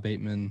Rashad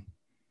Bateman.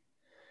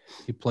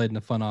 He played in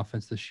a fun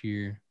offense this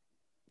year.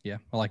 Yeah,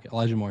 I like it.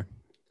 Elijah Moore.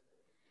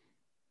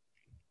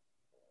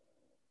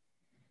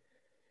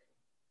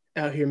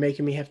 Out here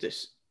making me have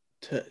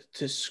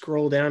to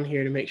scroll down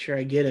here to make sure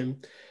I get him.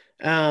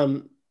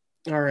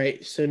 All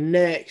right, so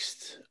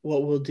next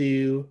what we'll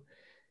do,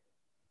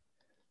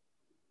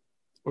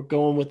 we're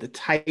going with the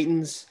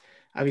Titans.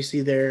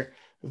 Obviously, their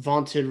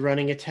vaunted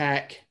running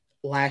attack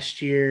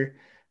last year.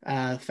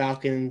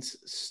 Falcons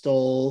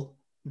stole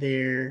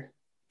their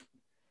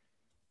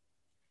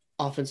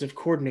offensive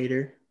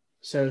coordinator,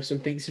 so some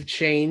things have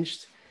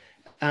changed.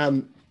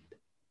 I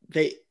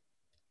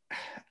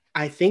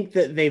think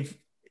that they've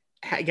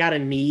got a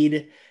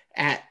need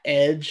at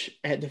edge,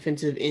 at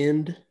defensive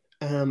end.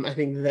 I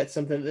think that's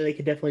something that they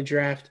could definitely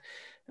draft.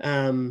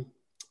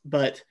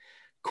 But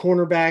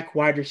cornerback,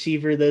 wide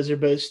receiver, those are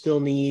both still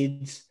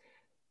needs.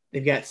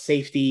 They've got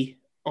safety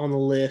on the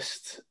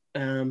list.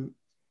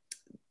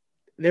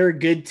 They're a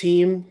good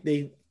team.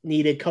 They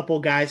need a couple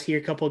guys here,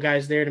 a couple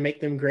guys there to make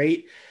them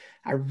great.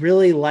 I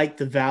really like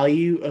the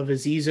value of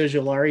Azeez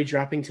Ojulari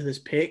dropping to this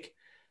pick.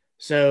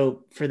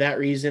 So for that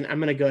reason, I'm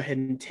going to go ahead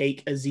and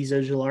take Azeez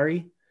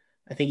Ojulari.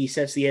 I think he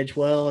sets the edge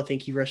well. I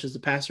think he rushes the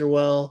passer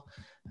well.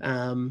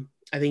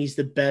 I think he's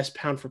the best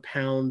pound for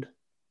pound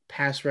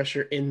pass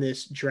rusher in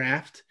this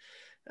draft.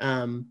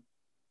 And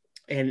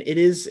it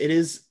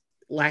is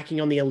lacking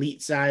on the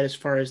elite side as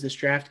far as this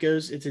draft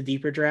goes. It's a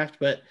deeper draft,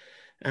 but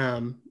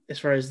as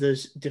far as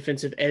those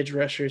defensive edge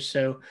rushers,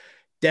 so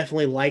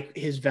definitely like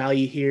his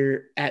value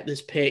here at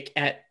this pick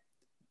at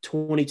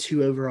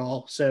 22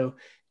 overall. So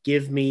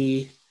give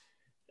me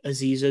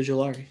Azeez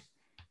Ojulari.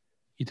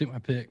 You took my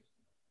pick,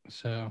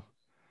 so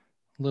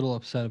a little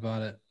upset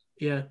about it.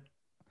 Yeah.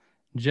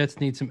 Jets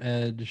need some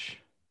edge.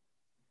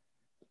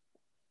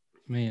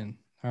 Man,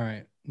 all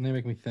right. They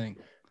make me think.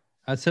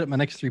 I set up my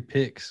next 3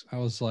 picks. I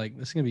was like,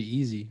 this is going to be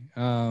easy.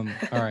 All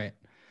right.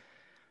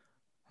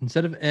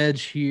 Instead of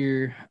edge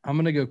here, I'm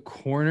going to go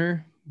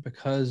corner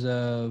because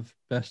of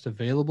best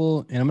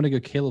available, and I'm going to go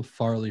Caleb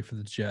Farley for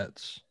the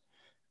Jets.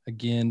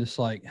 Again, just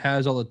like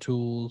has all the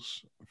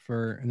tools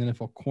for an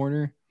NFL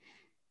corner.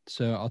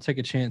 So I'll take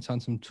a chance on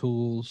some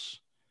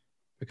tools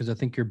because I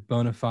think you're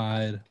bona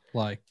fide,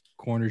 like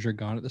corners are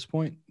gone at this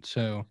point.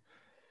 So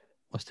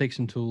let's take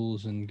some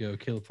tools and go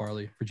Caleb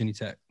Farley, Virginia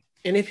Tech.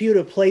 And if he would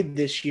have played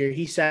this year,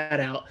 he sat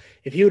out.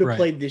 If he would have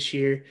played this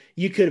year,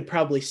 you could have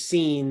probably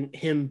seen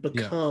him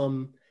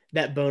become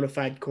that bona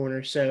fide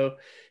corner. So,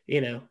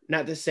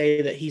 not to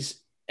say that he's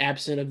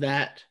absent of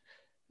that.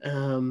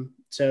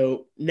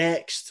 So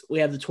next we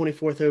have the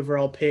 24th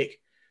overall pick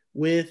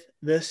with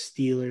the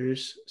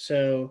Steelers.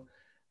 So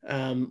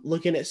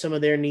looking at some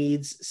of their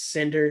needs,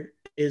 center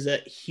is a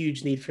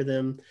huge need for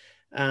them.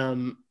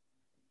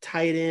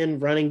 Tight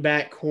end, running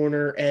back,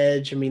 corner,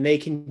 edge. I mean, they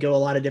can go a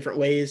lot of different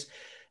ways.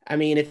 I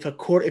mean, if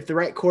the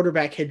right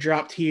quarterback had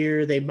dropped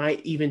here, they might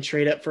even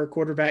trade up for a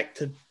quarterback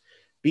to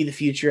be the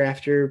future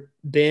after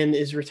Ben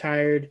is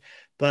retired.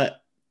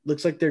 But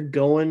looks like they're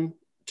going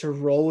to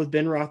roll with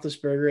Ben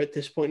Roethlisberger at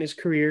this point in his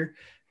career.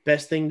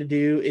 Best thing to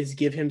do is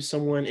give him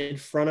someone in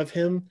front of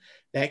him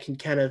that can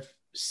kind of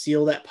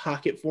seal that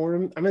pocket for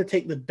him. I'm going to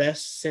take the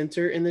best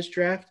center in this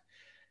draft,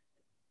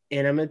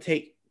 and I'm going to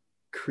take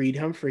Creed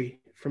Humphrey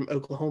from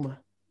Oklahoma.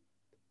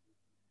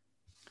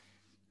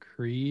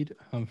 Creed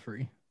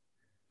Humphrey.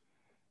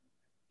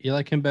 You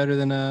like him better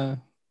than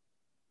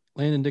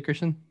Landon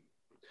Dickerson?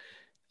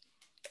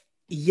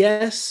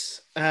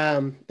 Yes.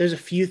 There's a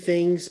few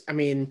things. I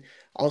mean,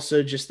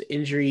 also just the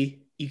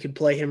injury. You can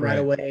play him right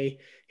away.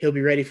 He'll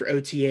be ready for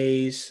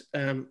OTAs.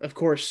 Of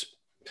course,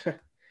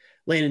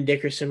 Landon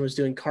Dickerson was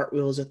doing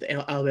cartwheels at the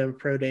Alabama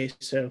Pro Day.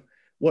 So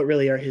what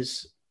really are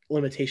his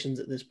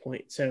limitations at this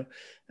point? So,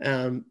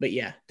 but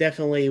yeah,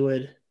 definitely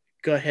would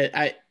go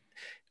ahead.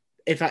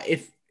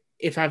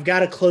 If I've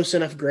got a close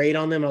enough grade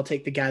on them, I'll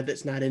take the guy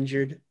that's not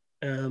injured.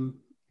 And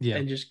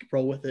just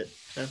roll with it.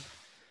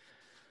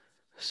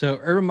 So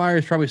Urban Meyer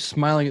is probably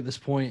smiling at this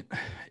point.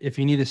 If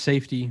you need a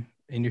safety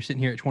and you're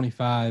sitting here at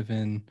 25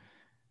 and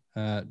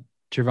Trevon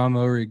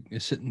Moehrig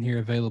is sitting here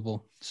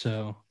available.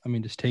 So, I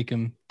mean, just take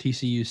him.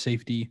 TCU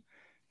safety,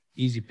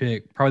 easy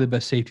pick, probably the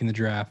best safety in the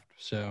draft.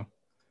 So,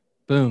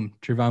 boom,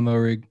 Trevon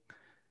Moehrig,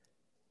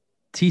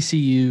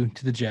 TCU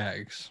to the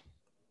Jags.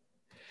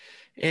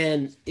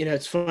 And,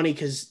 it's funny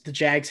because the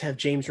Jags have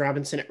James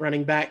Robinson at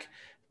running back,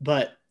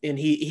 and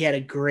he had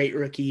a great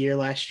rookie year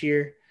last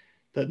year.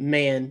 But,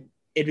 man,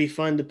 it'd be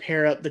fun to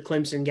pair up the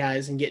Clemson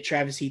guys and get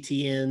Travis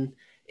Etienne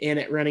in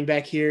at running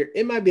back here.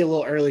 It might be a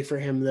little early for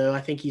him, though.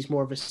 I think he's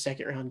more of a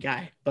second-round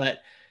guy. But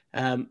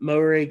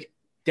Moehrig,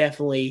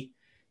 definitely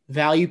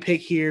value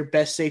pick here,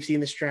 best safety in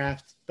this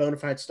draft, bona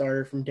fide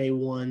starter from day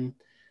one.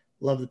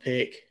 Love the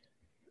pick.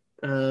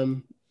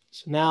 So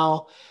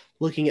now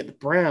looking at the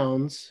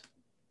Browns,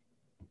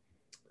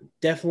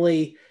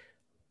 definitely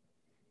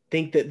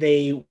think that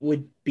they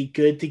would be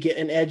good to get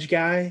an edge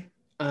guy.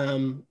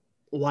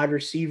 Wide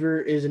receiver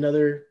is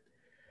another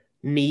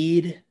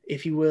need,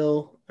 if you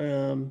will.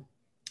 And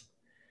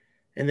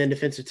then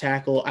defensive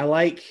tackle. I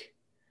like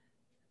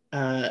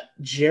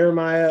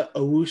Jeremiah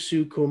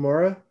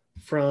Owusu-Koramoah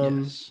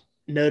from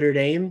Notre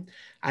Dame.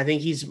 I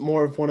think he's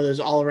more of one of those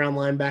all-around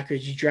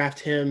linebackers. You draft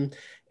him,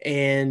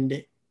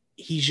 and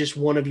he's just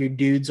one of your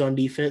dudes on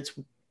defense.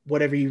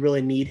 Whatever you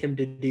really need him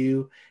to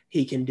do,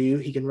 he can do.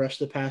 He can rush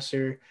the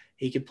passer.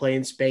 He can play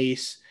in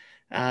space.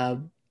 I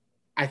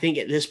think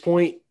at this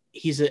point,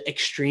 he's an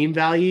extreme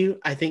value.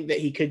 I think that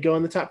he could go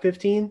in the top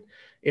 15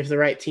 if the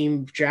right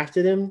team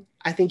drafted him.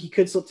 I think he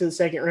could slip to the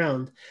second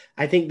round.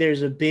 I think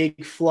there's a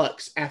big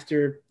flux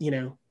after,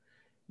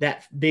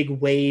 that big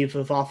wave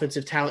of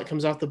offensive talent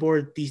comes off the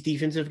board. These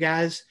defensive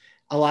guys,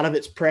 a lot of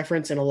it's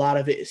preference and a lot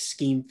of it is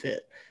scheme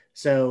fit.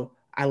 So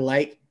I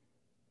like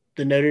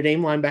the Notre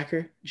Dame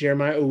linebacker,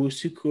 Jeremiah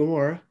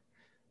Owusu-Koramoah.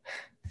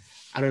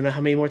 I don't know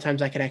how many more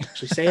times I could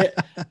actually say it,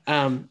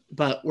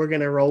 but we're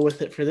going to roll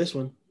with it for this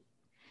one.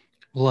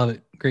 Love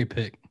it. Great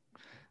pick.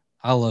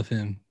 I love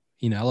him.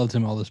 I loved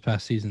him all this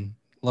past season.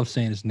 Love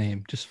saying his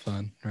name. Just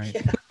fun, right?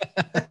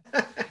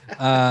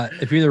 Yeah.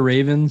 If you're the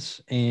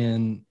Ravens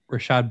and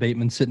Rashad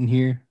Bateman sitting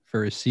here for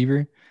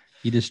receiver,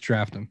 you just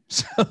draft him.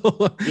 So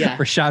yeah.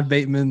 Rashad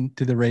Bateman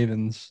to the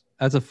Ravens.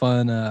 That's a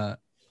fun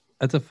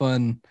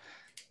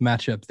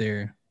matchup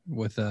there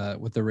with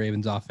the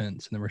Ravens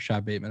offense and the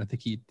Rashad Bateman. I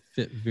think he'd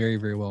fit very,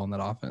 very well in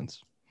that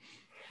offense.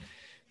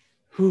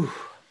 Whew.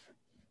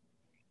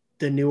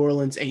 The New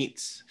Orleans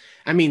Saints.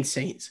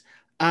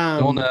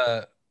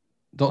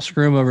 Don't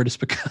screw him over just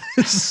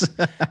because.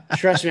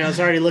 Trust me, I was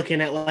already looking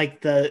at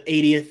like the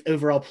 80th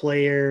overall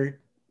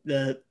player,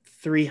 the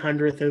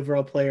 300th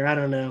overall player. I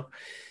don't know.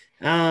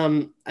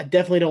 I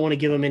definitely don't want to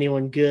give them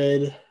anyone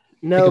good.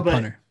 No, but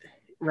punter.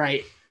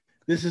 Right.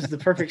 This is the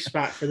perfect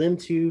spot for them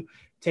to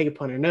take a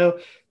punter. No,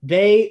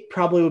 they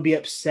probably would be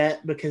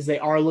upset because they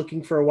are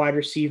looking for a wide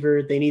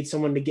receiver. They need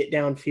someone to get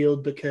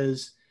downfield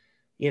because,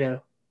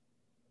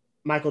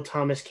 Michael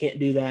Thomas can't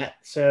do that.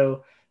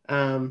 So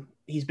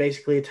he's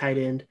basically a tight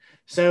end.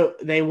 So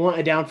they want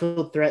a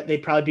downfield threat.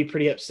 They'd probably be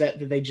pretty upset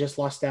that they just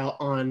lost out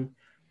on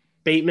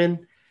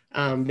Bateman.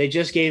 They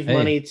just gave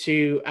money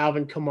to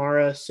Alvin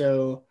Kamara,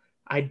 so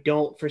I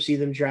don't foresee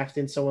them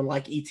drafting someone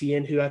like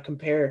Etienne, who I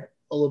compare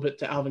a little bit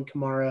to Alvin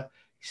Kamara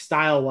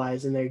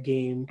style-wise in their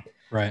game.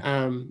 Right.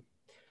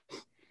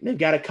 They've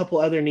got a couple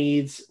other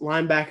needs: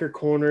 linebacker,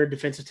 corner,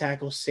 defensive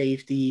tackle,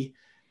 safety.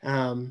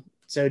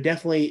 So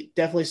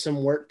definitely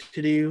some work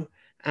to do.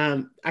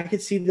 I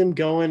could see them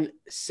going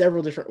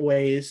several different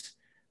ways.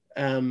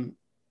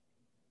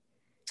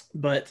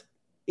 But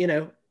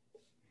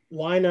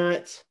why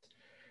not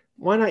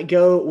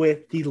go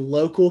with the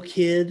local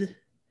kid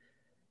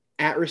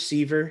at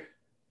receiver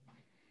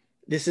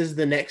This is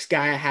the next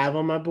guy I have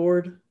on my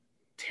board,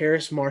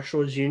 Terrace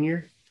Marshall Jr.,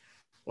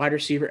 wide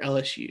receiver,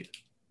 LSU.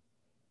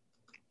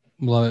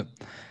 Love it.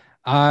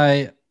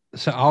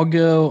 I'll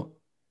go.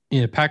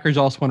 Packers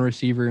also want a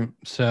receiver,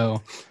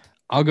 so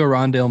I'll go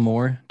Rondale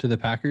Moore to the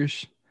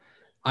Packers.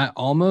 I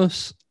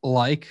almost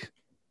like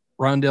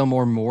Rondale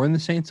Moore more in the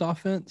Saints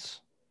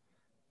offense,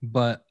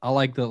 but I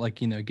like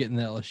getting the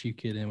LSU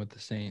kid in with the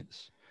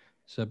Saints.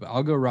 So, but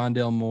I'll go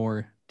Rondale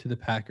Moore to the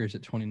Packers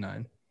at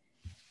 29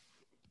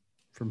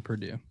 from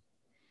Purdue.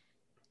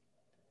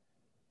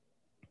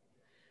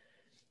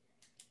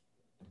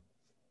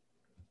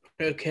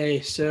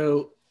 Okay,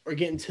 so we're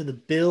getting to the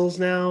Bills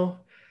now,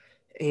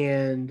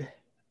 and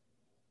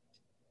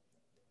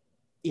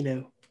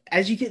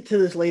as you get to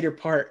this later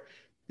part,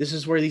 this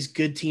is where these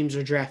good teams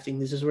are drafting.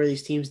 This is where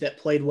these teams that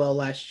played well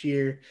last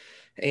year,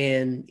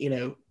 and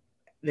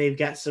they've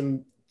got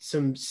some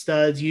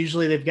studs.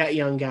 Usually they've got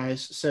young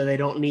guys, so they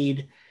don't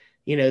need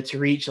to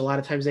reach. A lot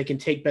of times they can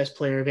take best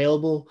player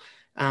available.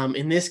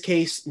 In this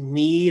case,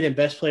 need and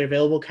best player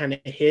available kind of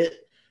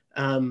hit.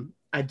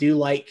 I do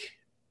like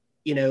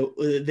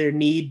their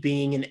need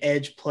being an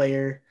edge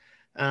player.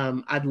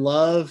 I'd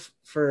love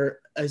for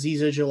Azeez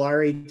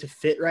Ojulari to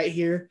fit right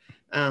here.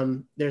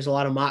 There's a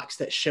lot of mocks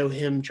that show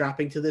him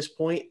dropping to this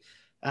point,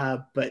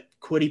 but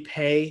Kwity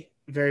Paye,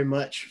 very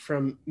much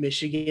from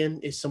Michigan,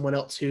 is someone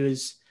else who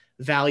is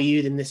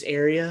valued in this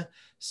area.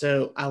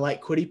 So I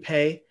like Kwity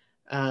Paye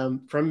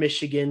from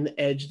Michigan,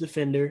 edge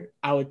defender.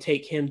 I would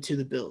take him to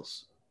the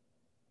Bills.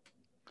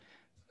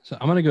 So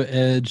I'm going to go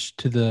edge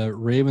to the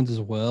Ravens as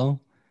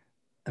well.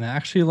 And I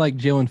actually like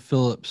Jalen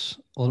Phillips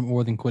a little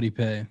more than Kwity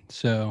Paye.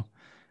 So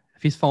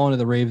if he's falling to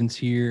the Ravens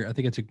here, I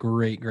think it's a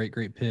great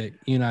pick.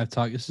 You and I have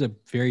talked. This is a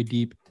very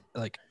deep,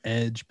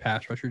 edge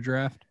pass rusher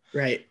draft.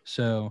 Right.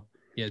 So,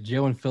 yeah,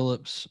 Jalen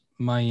Phillips,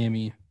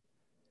 Miami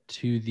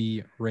to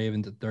the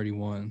Ravens at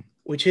 31.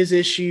 Which his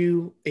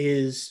issue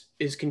is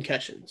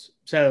concussions.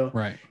 So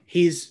right.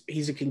 He's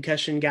a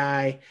concussion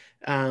guy.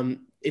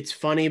 It's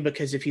funny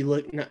because if you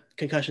look,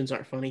 concussions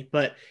aren't funny,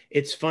 but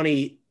it's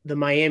funny, the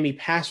Miami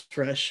pass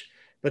rush,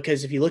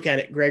 because if you look at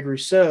it, Greg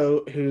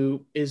Rousseau,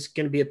 who is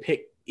going to be a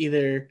pick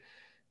either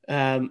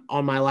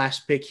on my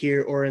last pick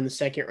here or in the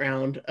second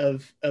round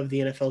of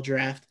the NFL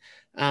draft,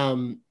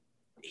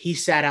 he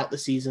sat out the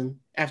season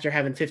after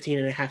having 15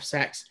 and a half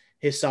sacks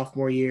his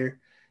sophomore year.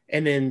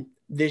 And then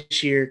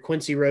this year,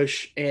 Quincy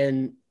Roche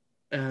and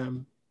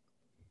Jalen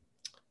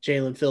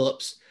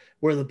Phillips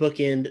were the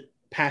bookend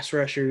pass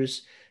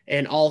rushers,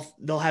 and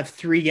they'll have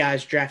 3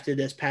 guys drafted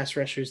as pass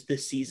rushers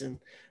this season,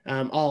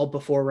 all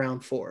before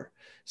round 4.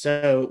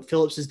 So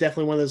Phillips is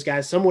definitely one of those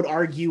guys. Some would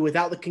argue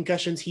without the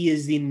concussions, he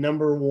is the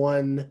number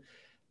 1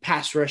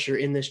 pass rusher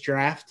in this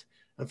draft.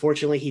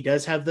 Unfortunately, he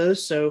does have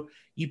those. So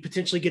you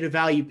potentially get a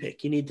value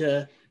pick. You need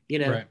to,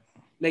 right.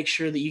 make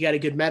sure that you got a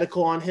good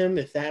medical on him.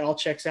 If that all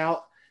checks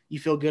out, you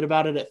feel good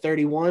about it at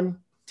 31,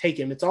 take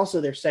him. It's also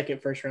their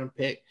second first-round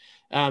pick.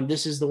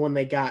 This is the one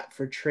they got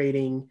for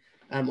trading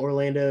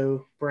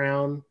Orlando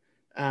Brown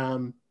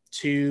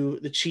to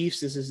the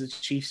Chiefs. This is the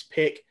Chiefs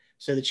pick.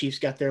 So the Chiefs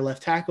got their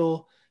left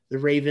tackle. The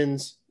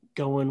Ravens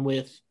going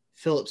with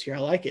Phillips here. I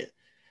like it.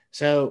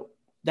 So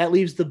that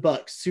leaves the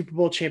Bucks, Super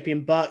Bowl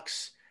champion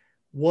Bucks.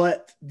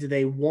 What do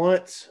they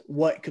want?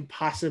 What could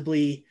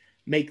possibly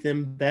make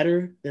them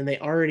better than they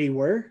already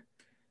were?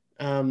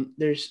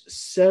 There's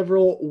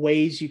several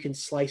ways you can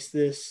slice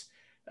this.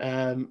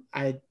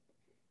 I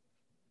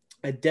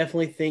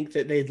definitely think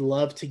that they'd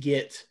love to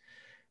get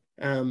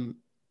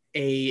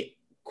a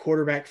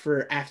quarterback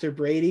for after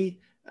Brady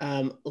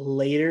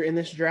later in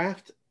this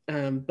draft.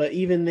 But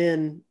even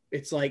then,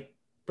 it's like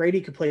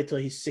Brady could play until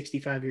he's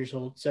 65 years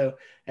old. So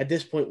at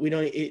this point,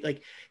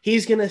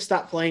 he's going to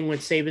stop playing when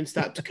Saban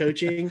stops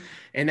coaching,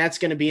 and that's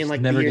going to be in the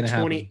year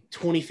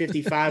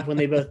 2055 when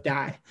they both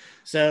die.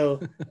 So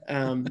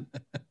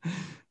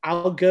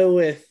I'll go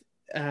with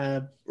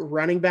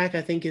running back.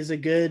 I think is a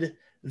good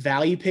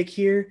value pick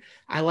here.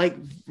 I like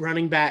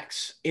running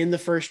backs in the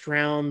first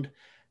round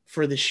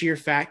for the sheer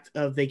fact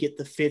of they get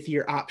the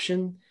 5th-year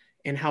option,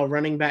 and how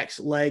running backs'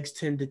 legs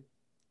tend to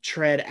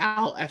tread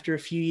out after a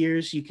few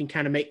years. You can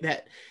kind of make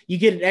that, you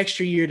get an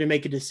extra year to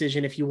make a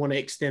decision if you want to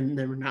extend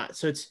them or not.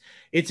 So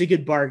it's a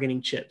good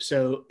bargaining chip.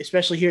 So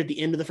especially here at the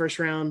end of the first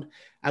round,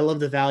 I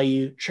love the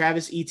value.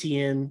 Travis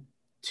Etienne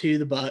to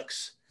the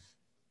Bucks,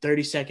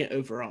 32nd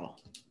overall.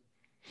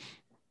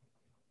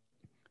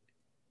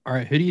 All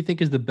right. Who do you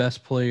think is the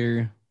best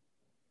player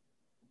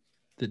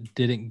that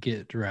didn't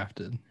get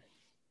drafted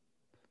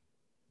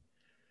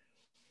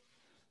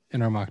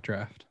in our mock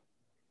draft?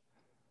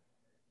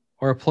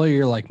 Or a player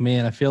you're like,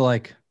 man, I feel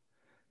like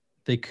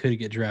they could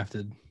get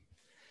drafted.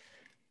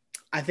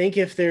 I think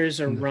if there's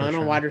a run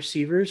on wide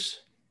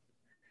receivers,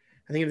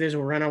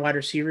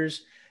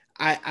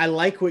 I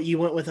like what you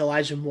went with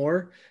Elijah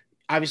Moore.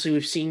 Obviously,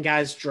 we've seen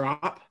guys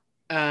drop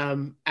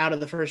out of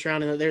the first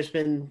round, and there's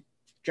been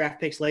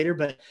draft picks later.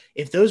 But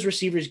if those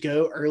receivers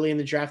go early in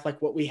the draft, like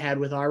what we had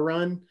with our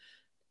run,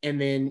 and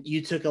then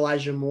you took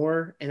Elijah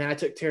Moore, and then I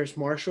took Terrace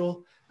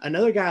Marshall,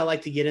 Another guy I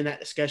like to get in that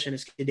discussion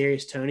is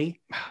Kadarius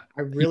Toney.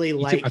 I really he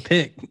like took my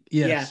pick.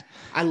 Yes.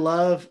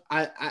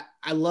 Yeah,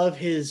 I love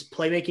his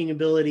playmaking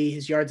ability,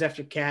 his yards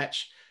after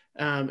catch,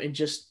 and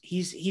just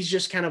he's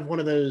just kind of one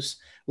of those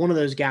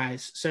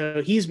guys.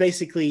 So he's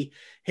basically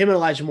him and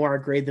Elijah Moore.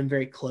 I grade them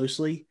very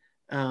closely,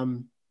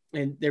 and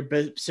they're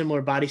both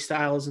similar body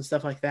styles and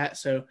stuff like that.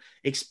 So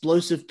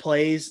explosive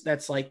plays,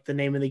 that's like the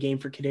name of the game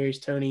for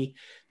Kadarius Toney.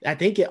 I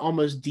think it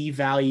almost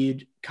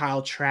devalued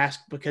Kyle Trask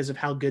because of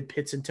how good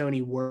Pitts and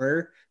Toney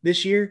were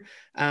this year.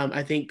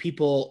 I think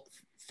people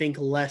think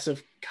less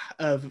of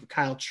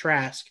Kyle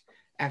Trask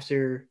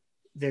after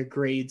their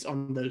grades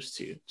on those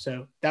two.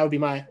 So that would be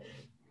my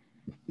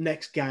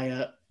next guy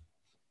up.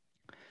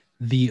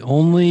 So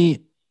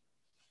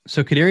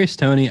Kadarius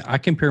Toney, I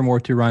compare more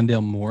to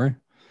Rondale Moore.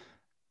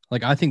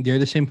 Like, I think they're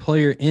the same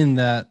player in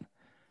that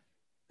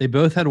they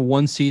both had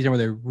one season where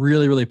they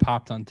really, really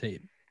popped on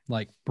tape,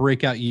 like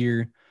breakout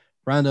year.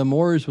 Rondale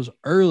Moore's was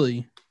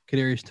early.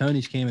 Kadarius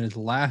Toney's came in his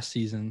last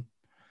season.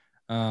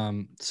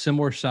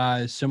 Similar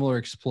size, similar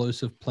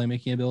explosive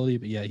playmaking ability.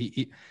 But yeah,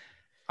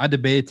 I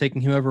debated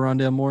taking him over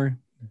Rondale Moore,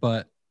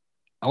 but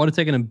I would have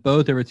taken them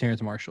both over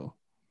Terrace Marshall.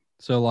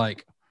 So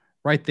like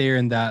right there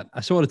in that, I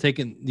still would have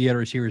taken the other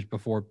receivers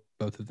before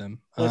both of them.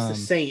 Well, it's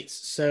the Saints,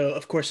 so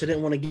of course I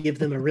didn't want to give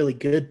them a really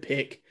good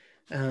pick.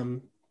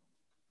 One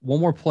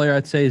more player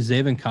I'd say is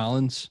Zaven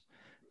Collins.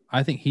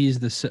 I think he's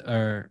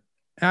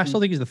I still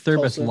think he's the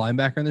third best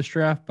linebacker in this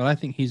draft, but I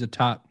think he's a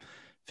top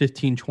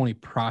 15, 20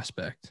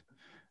 prospect.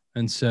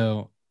 And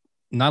so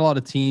not a lot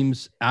of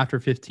teams after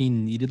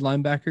 15 needed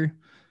linebacker.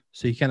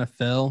 So he kind of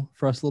fell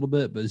for us a little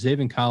bit, but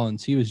Zaven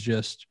Collins, he was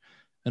just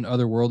an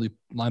otherworldly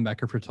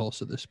linebacker for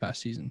Tulsa this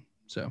past season.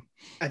 So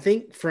I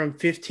think from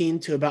 15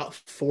 to about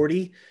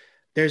 40,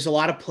 there's a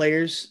lot of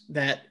players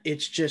that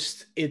it's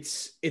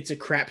a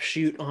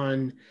crapshoot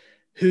on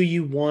who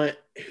you want,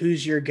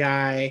 who's your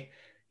guy,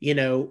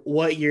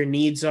 what your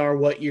needs are,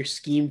 what your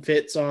scheme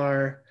fits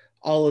are,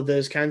 all of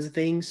those kinds of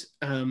things.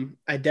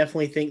 I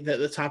definitely think that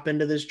the top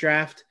end of this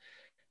draft,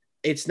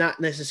 it's not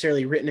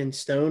necessarily written in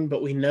stone,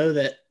 but we know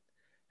that,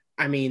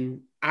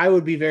 I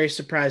would be very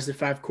surprised if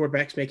 5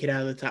 quarterbacks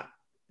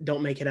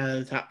don't make it out of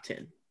the top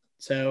 10.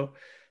 So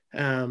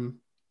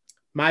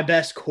my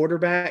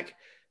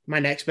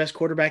next best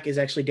quarterback is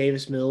actually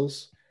Davis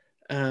Mills.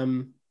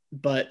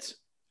 But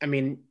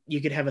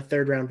you could have a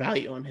 3rd round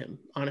value on him,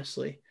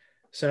 honestly.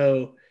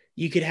 So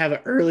you could have an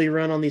early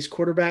run on these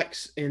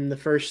quarterbacks in the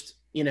first,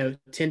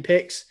 10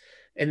 picks,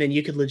 and then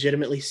you could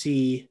legitimately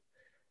see,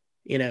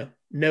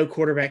 no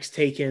quarterbacks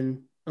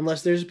taken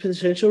unless there's a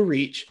potential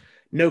reach,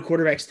 no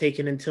quarterbacks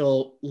taken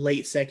until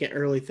late 2nd,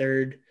 early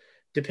 3rd,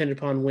 depending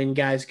upon when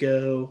guys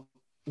go,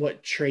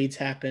 what trades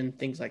happen,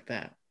 things like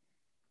that.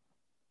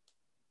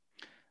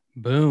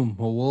 Boom.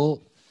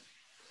 Well,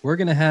 we're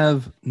going to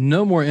have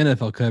no more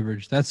NFL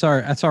coverage. That's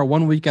our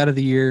 1 week out of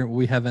the year.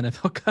 We have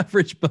NFL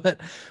coverage, but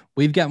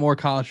we've got more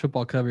college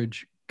football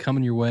coverage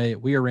coming your way.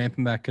 We are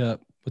ramping back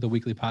up with a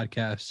weekly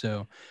podcast.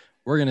 So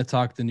we're going to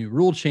talk the new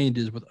rule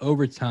changes with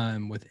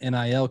overtime, with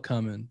NIL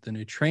coming, the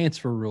new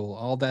transfer rule,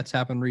 all that's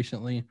happened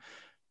recently.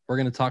 We're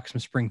going to talk some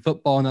spring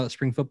football now that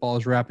spring football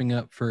is wrapping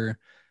up for,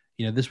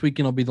 this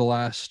weekend will be the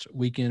last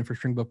weekend for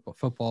spring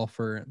football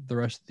for the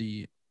rest of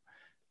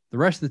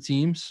the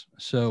teams.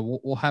 So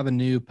we'll have a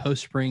new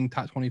post-spring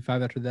top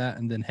 25 after that.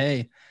 And then,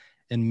 hey,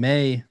 in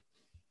May,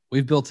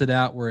 we've built it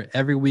out where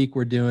every week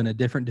we're doing a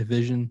different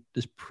division,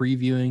 just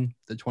previewing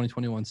the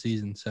 2021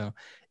 season. So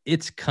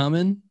it's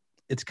coming.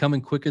 It's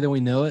coming quicker than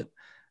we know it.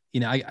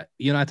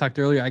 I talked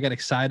earlier, I got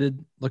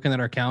excited looking at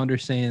our calendar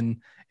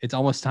saying it's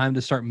almost time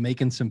to start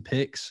making some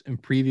picks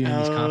and previewing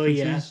these conferences.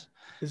 Yeah.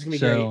 This is going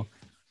to be great.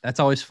 That's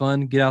always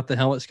fun. Get out the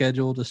helmet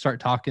schedule to start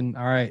talking.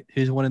 All right,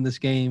 who's winning this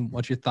game?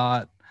 What's your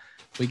thought?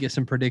 We get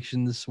some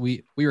predictions.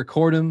 We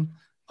record them.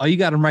 Oh, you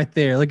got them right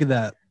there. Look at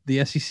that.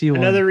 The SEC one.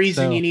 Another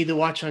reason you need to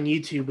watch on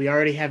YouTube. We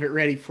already have it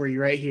ready for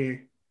you right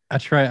here.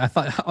 That's right. I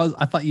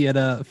thought you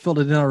had filled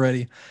it in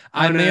already.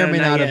 I may or may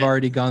not have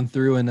already gone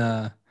through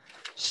and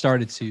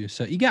started to.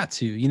 So you got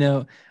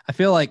to. I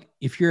feel like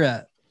if you're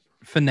a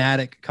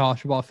fanatic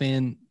college football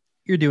fan,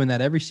 you're doing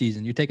that every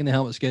season. You're taking the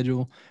helmet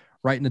schedule,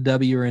 writing a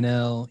W or an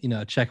L,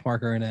 a check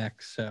mark or an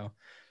X. So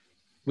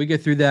we go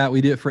through that.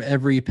 We do it for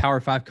every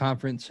Power 5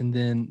 conference, and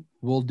then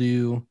we'll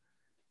do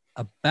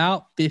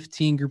about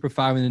 15 Group of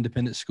 5 in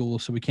independent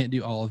schools. So we can't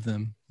do all of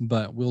them,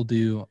 but we'll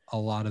do a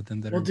lot of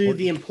them. We'll do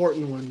the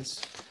important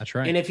ones. That's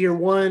right. And if your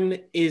one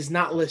is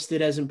not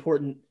listed as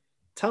important,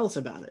 tell us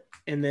about it.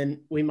 And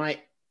then we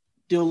might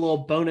do a little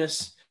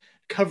bonus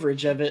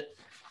coverage of it,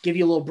 give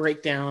you a little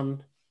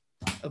breakdown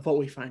of what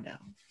we find out.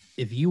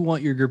 If you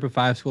want your Group of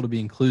 5 school to be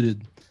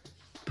included,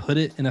 put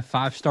it in a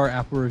 5-star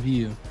Apple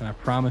review, and I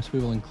promise we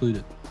will include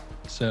it.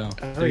 So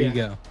there you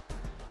go.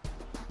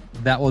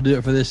 That will do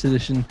it for this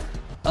edition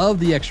of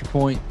The Extra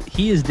Point.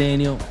 He is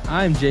Daniel.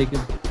 I'm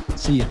Jacob.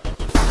 See ya.